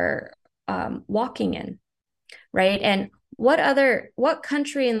we are walking in, right? And what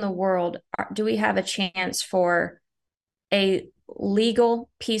country in the world do we have a chance for a legal,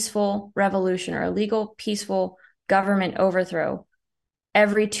 peaceful revolution or a legal, peaceful government overthrow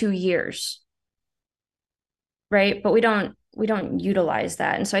every 2 years, right? But we don't utilize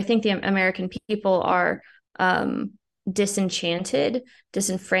that. And so I think the American people are disenchanted,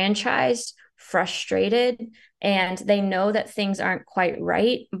 disenfranchised, frustrated, and they know that things aren't quite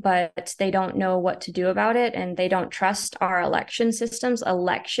right, but they don't know what to do about it, and they don't trust our election systems.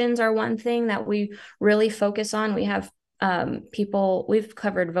 Elections are one thing that we really focus on. We have we've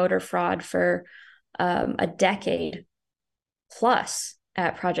covered voter fraud for a decade plus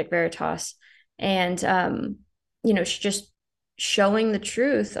at Project Veritas, and just showing the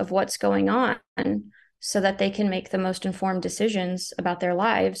truth of what's going on so that they can make the most informed decisions about their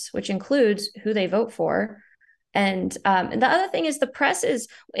lives, which includes who they vote for. And the other thing is the press is,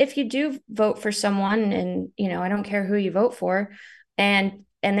 if you do vote for someone, and I don't care who you vote for, and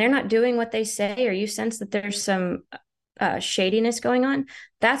they're not doing what they say, or you sense that there's some shadiness going on,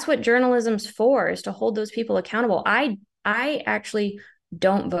 that's what journalism's for, is to hold those people accountable. I actually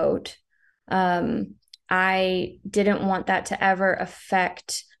don't vote. I didn't want that to ever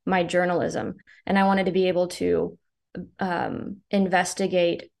affect my journalism. And I wanted to be able to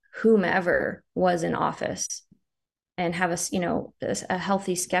investigate whomever was in office and have a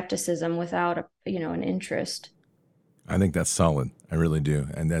healthy skepticism without an interest. I think that's solid. I really do,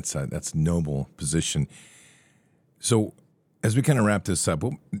 and that's noble position. So, as we kind of wrap this up,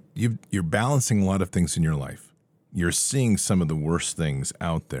 you're balancing a lot of things in your life. You're seeing some of the worst things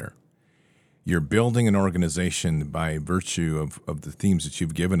out there. You're building an organization by virtue of the themes that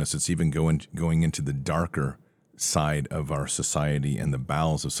you've given us. It's even going into the darker side of our society and the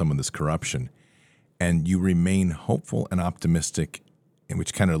bowels of some of this corruption. And you remain hopeful and optimistic, and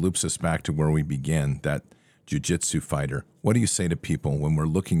which kind of loops us back to where we began, that jiu-jitsu fighter. What do you say to people when we're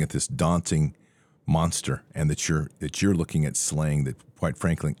looking at this daunting monster and that you're looking at slaying, that quite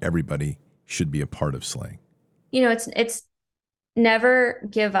frankly everybody should be a part of slaying? It's never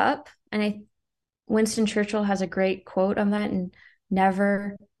give up. And Winston Churchill has a great quote on that, and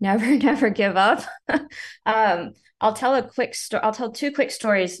never, never, never give up. I'll tell two quick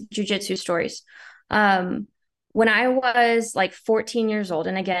stories, jujitsu stories. When I was like 14 years old,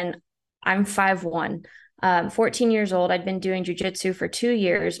 and again, I'm 5'1", 14 years old, I'd been doing jujitsu for 2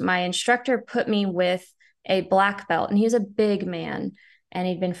 years. My instructor put me with a black belt, and he was a big man, and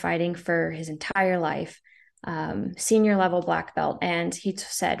he'd been fighting for his entire life, senior level black belt. And he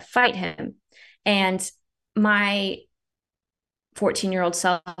said, fight him. And my 14-year-old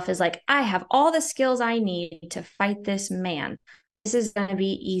self is like, I have all the skills I need to fight this man. This is going to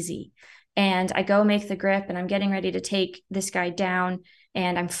be easy. And I go make the grip, and I'm getting ready to take this guy down.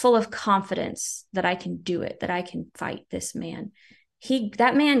 And I'm full of confidence that I can do it, that I can fight this man.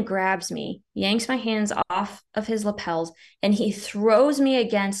 That man grabs me, yanks my hands off of his lapels, and he throws me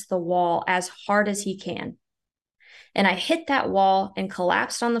against the wall as hard as he can. And I hit that wall and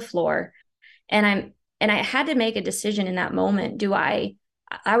collapsed on the floor. And I had to make a decision in that moment. I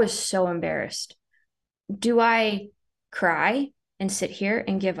was so embarrassed. Do I cry and sit here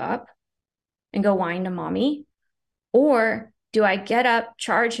and give up and go whine to mommy? Or do I get up,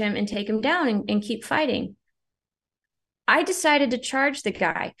 charge him, and take him down and keep fighting? I decided to charge the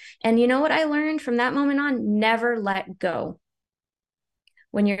guy. And you know what I learned from that moment on? Never let go.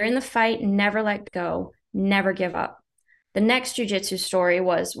 When you're in the fight, never let go, never give up. The next jujitsu story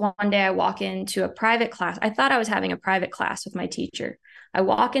was one day I walk into a private class. I thought I was having a private class with my teacher. I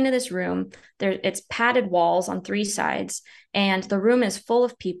walk into this room. It's padded walls on 3 sides, and the room is full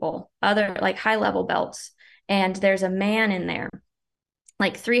of people, other like high-level belts. And there's a man in there,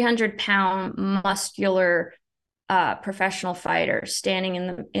 like 300-pound muscular professional fighter standing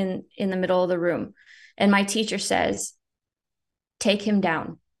in the middle of the room. And my teacher says, take him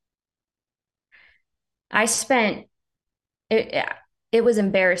down. It was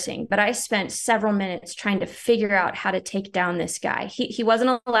embarrassing, but I spent several minutes trying to figure out how to take down this guy. He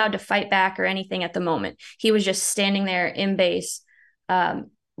wasn't allowed to fight back or anything at the moment. He was just standing there in base,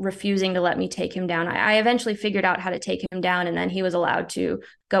 refusing to let me take him down. I eventually figured out how to take him down, and then he was allowed to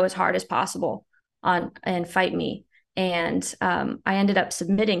go as hard as possible and fight me. And I ended up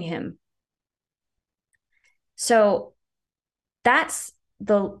submitting him. So that's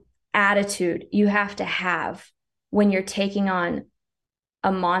the attitude you have to have when you're taking on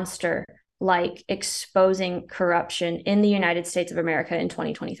a monster like exposing corruption in the United States of America in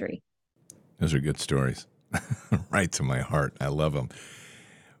 2023. Those are good stories. Right to my heart. I love them.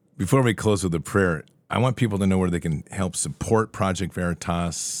 Before we close with a prayer, I want people to know where they can help support Project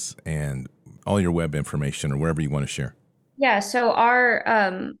Veritas and all your web information or wherever you want to share. Yeah, so our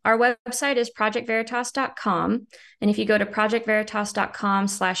website is projectveritas.com. And if you go to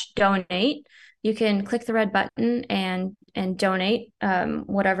projectveritas.com/donate, you can click the red button and donate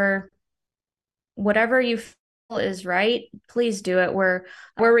whatever you feel is right. Please do it. We're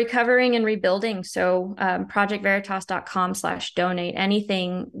recovering and rebuilding. So projectveritas.com/donate.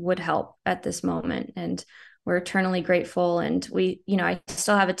 Anything would help at this moment. And we're eternally grateful. And I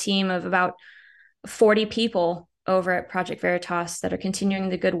still have a team of about 40 people over at Project Veritas that are continuing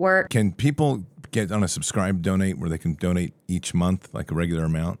the good work. Can people get on a subscribe donate where they can donate each month, like a regular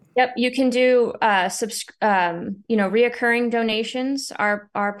amount? Yep, you can do reoccurring donations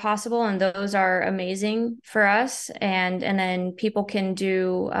are possible, and those are amazing for us. And then people can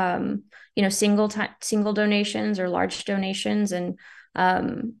do single donations or large donations, and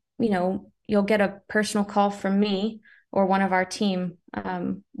you'll get a personal call from me or one of our team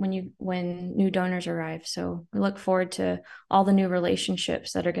when new donors arrive. So we look forward to all the new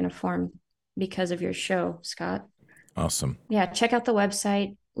relationships that are going to form because of your show, Scott. Awesome. Yeah, check out the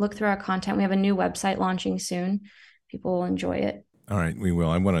website. Look through our content. We have a new website launching soon. People will enjoy it. All right, we will.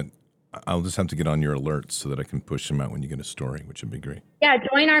 I want to I'll just have to get on your alerts so that I can push them out when you get a story, which would be great. Yeah,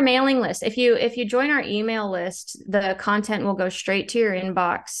 join our mailing list. If you join our email list, the content will go straight to your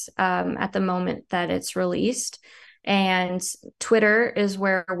inbox at the moment that it's released. And Twitter is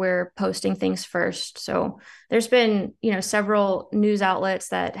where we're posting things first. So there's been, several news outlets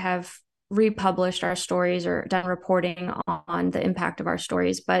that have republished our stories or done reporting on the impact of our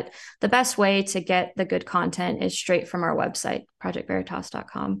stories. But the best way to get the good content is straight from our website,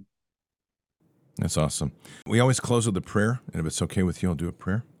 projectveritas.com. That's awesome. We always close with a prayer, and if it's okay with you, I'll do a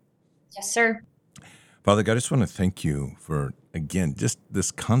prayer. Yes, sir. Father God, I just want to thank you for, again, just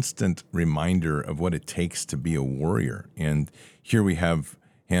this constant reminder of what it takes to be a warrior. And here we have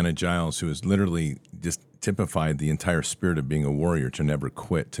Hannah Giles, who has literally just typified the entire spirit of being a warrior, to never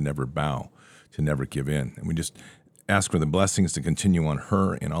quit, to never bow, to never give in. And we just ask for the blessings to continue on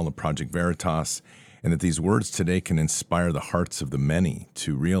her and all of Project Veritas, and that these words today can inspire the hearts of the many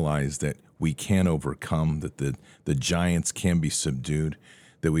to realize that we can overcome, that the giants can be subdued,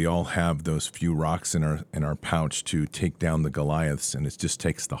 that we all have those few rocks in our pouch to take down the Goliaths, and it just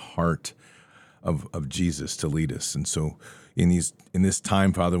takes the heart of Jesus to lead us. And so in this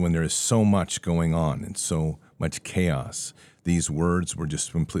time, Father, when there is so much going on and so much chaos, these words we're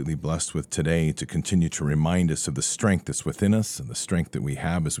just completely blessed with today to continue to remind us of the strength that's within us and the strength that we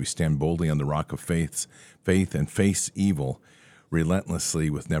have as we stand boldly on the rock of faith and face evil relentlessly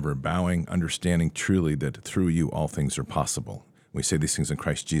with never bowing, understanding truly that through you all things are possible. We say these things in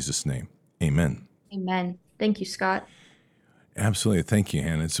Christ Jesus' name. Amen. Amen. Thank you, Scott. Absolutely. Thank you,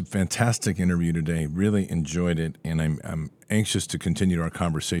 Hannah. It's a fantastic interview today. Really enjoyed it, and I'm anxious to continue our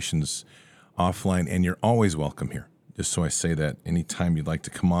conversations offline, and you're always welcome here. Just so I say that anytime you'd like to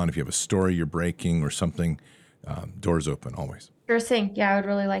come on, if you have a story you're breaking or something, doors open always. Sure thing. Yeah, I would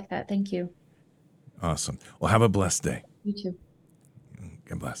really like that. Thank you. Awesome. Well, have a blessed day. You too.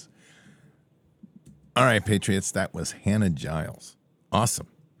 God bless. All right, Patriots, that was Hannah Giles. Awesome.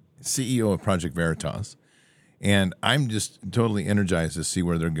 CEO of Project Veritas. And I'm just totally energized to see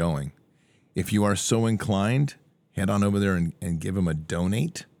where they're going. If you are so inclined, head on over there and give them a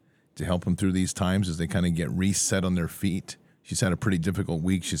donate to help them through these times as they kind of get reset on their feet. She's had a pretty difficult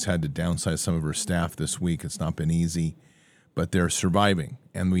week. She's had to downsize some of her staff this week. It's not been easy, but they're surviving,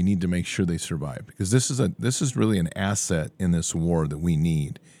 and we need to make sure they survive, because this is really an asset in this war that we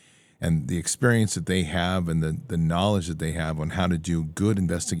need. And the experience that they have and the knowledge that they have on how to do good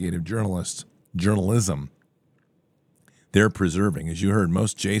investigative journalism, they're preserving. As you heard,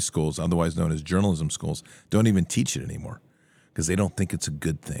 most J schools, otherwise known as journalism schools, don't even teach it anymore because they don't think it's a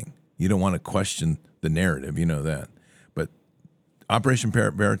good thing. You don't want to question the narrative, you know that. But Operation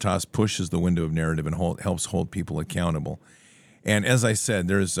Veritas pushes the window of narrative and helps hold people accountable. And as I said,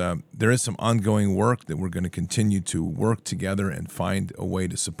 there is some ongoing work that we're going to continue to work together and find a way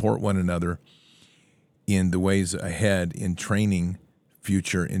to support one another in the ways ahead in training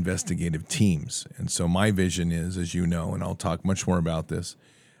future investigative teams. And so my vision is, as you know, and I'll talk much more about this,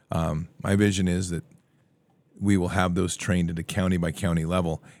 my vision is that we will have those trained at a county-by-county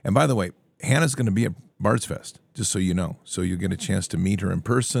level. And by the way, Hannah's going to be at Bards Fest, just so you know. So you'll get a chance to meet her in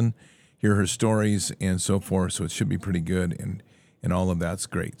person, hear her stories, and so forth. So it should be pretty good, and all of that's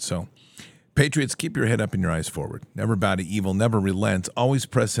great. So Patriots, keep your head up and your eyes forward. Never bow to evil, never relent, always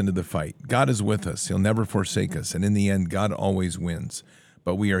press into the fight. God is with us. He'll never forsake us. And in the end, God always wins.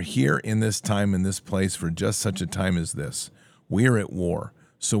 But we are here in this time, in this place, for just such a time as this. We are at war.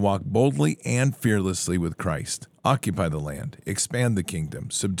 So walk boldly and fearlessly with Christ. Occupy the land. Expand the kingdom.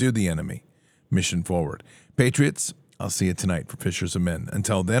 Subdue the enemy. Mission forward. Patriots, I'll see you tonight for Fishers of Men.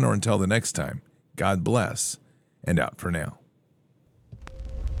 Until then, or until the next time, God bless, and out for now.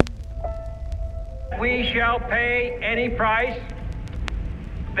 We shall pay any price,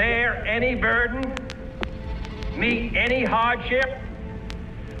 bear any burden, meet any hardship,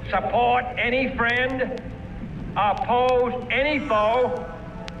 support any friend, oppose any foe,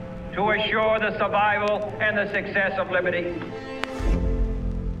 to assure the survival and the success of liberty.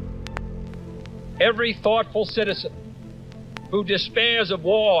 Every thoughtful citizen who despairs of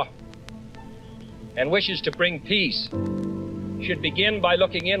war and wishes to bring peace should begin by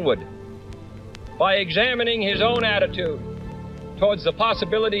looking inward, by examining his own attitude towards the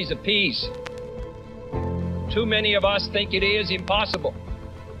possibilities of peace. Too many of us think it is impossible.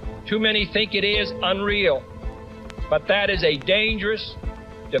 Too many think it is unreal. But that is a dangerous,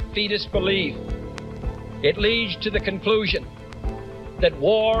 defeatist belief. It leads to the conclusion that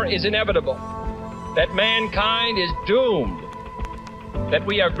war is inevitable, that mankind is doomed, that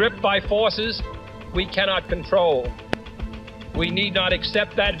we are gripped by forces we cannot control. We need not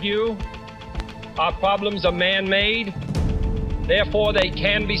accept that view. Our problems are man-made. Therefore, they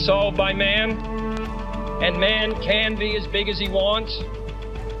can be solved by man, and man can be as big as he wants.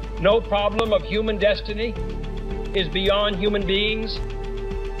 No problem of human destiny is beyond human beings.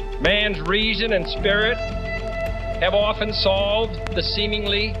 Man's reason and spirit have often solved the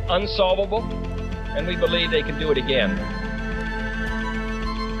seemingly unsolvable, and we believe they can do it again.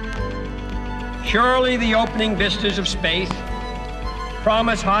 Surely the opening vistas of space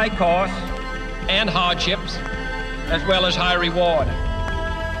promise high costs and hardships, as well as high reward.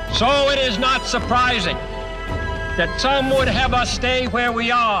 So it is not surprising that some would have us stay where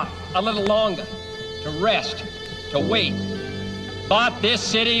we are a little longer, to rest, to wait. But this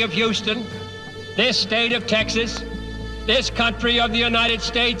city of Houston, this state of Texas, this country of the United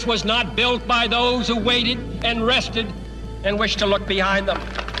States was not built by those who waited and rested and wished to look behind them.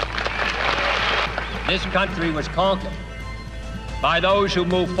 This country was conquered by those who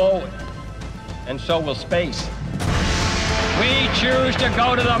move forward, and so will space. We choose to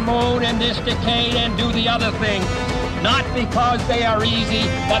go to the moon in this decade and do the other thing, not because they are easy,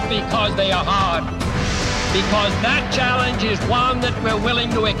 but because they are hard. Because that challenge is one that we're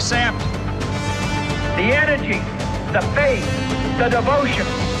willing to accept. The energy, the faith, the devotion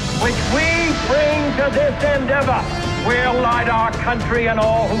which we bring to this endeavor will light our country and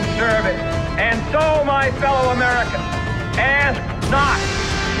all who serve it. And so, my fellow Americans, ask not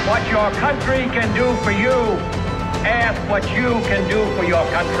what your country can do for you, ask what you can do for your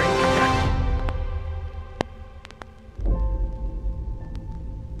country.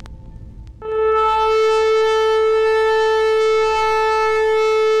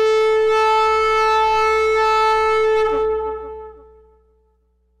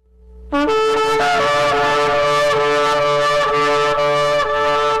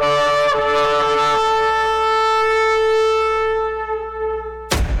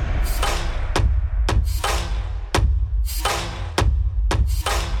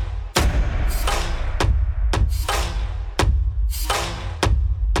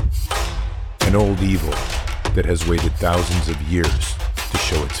 An old evil that has waited thousands of years to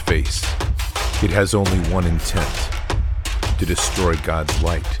show its face. It has only one intent: to destroy God's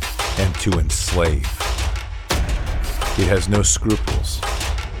light and to enslave. It has no scruples.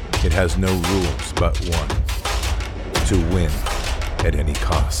 It has no rules but one: to win at any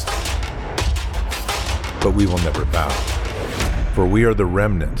cost. But we will never bow, for we are the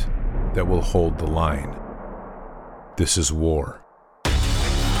remnant that will hold the line. This is war.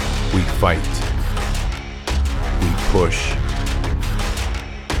 We fight. We push.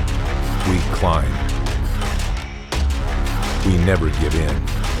 We climb. We never give in.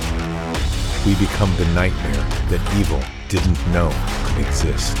 We become the nightmare that evil didn't know could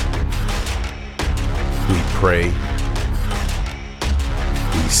exist. We pray.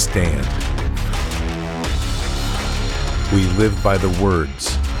 We stand. We live by the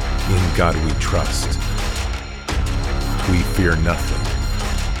words, "In God we trust." We fear nothing.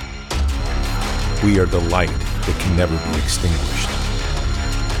 We are the light that can never be extinguished.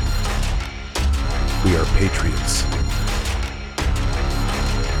 We are patriots.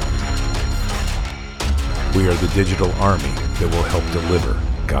 We are the digital army that will help deliver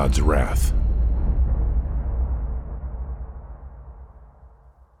God's wrath.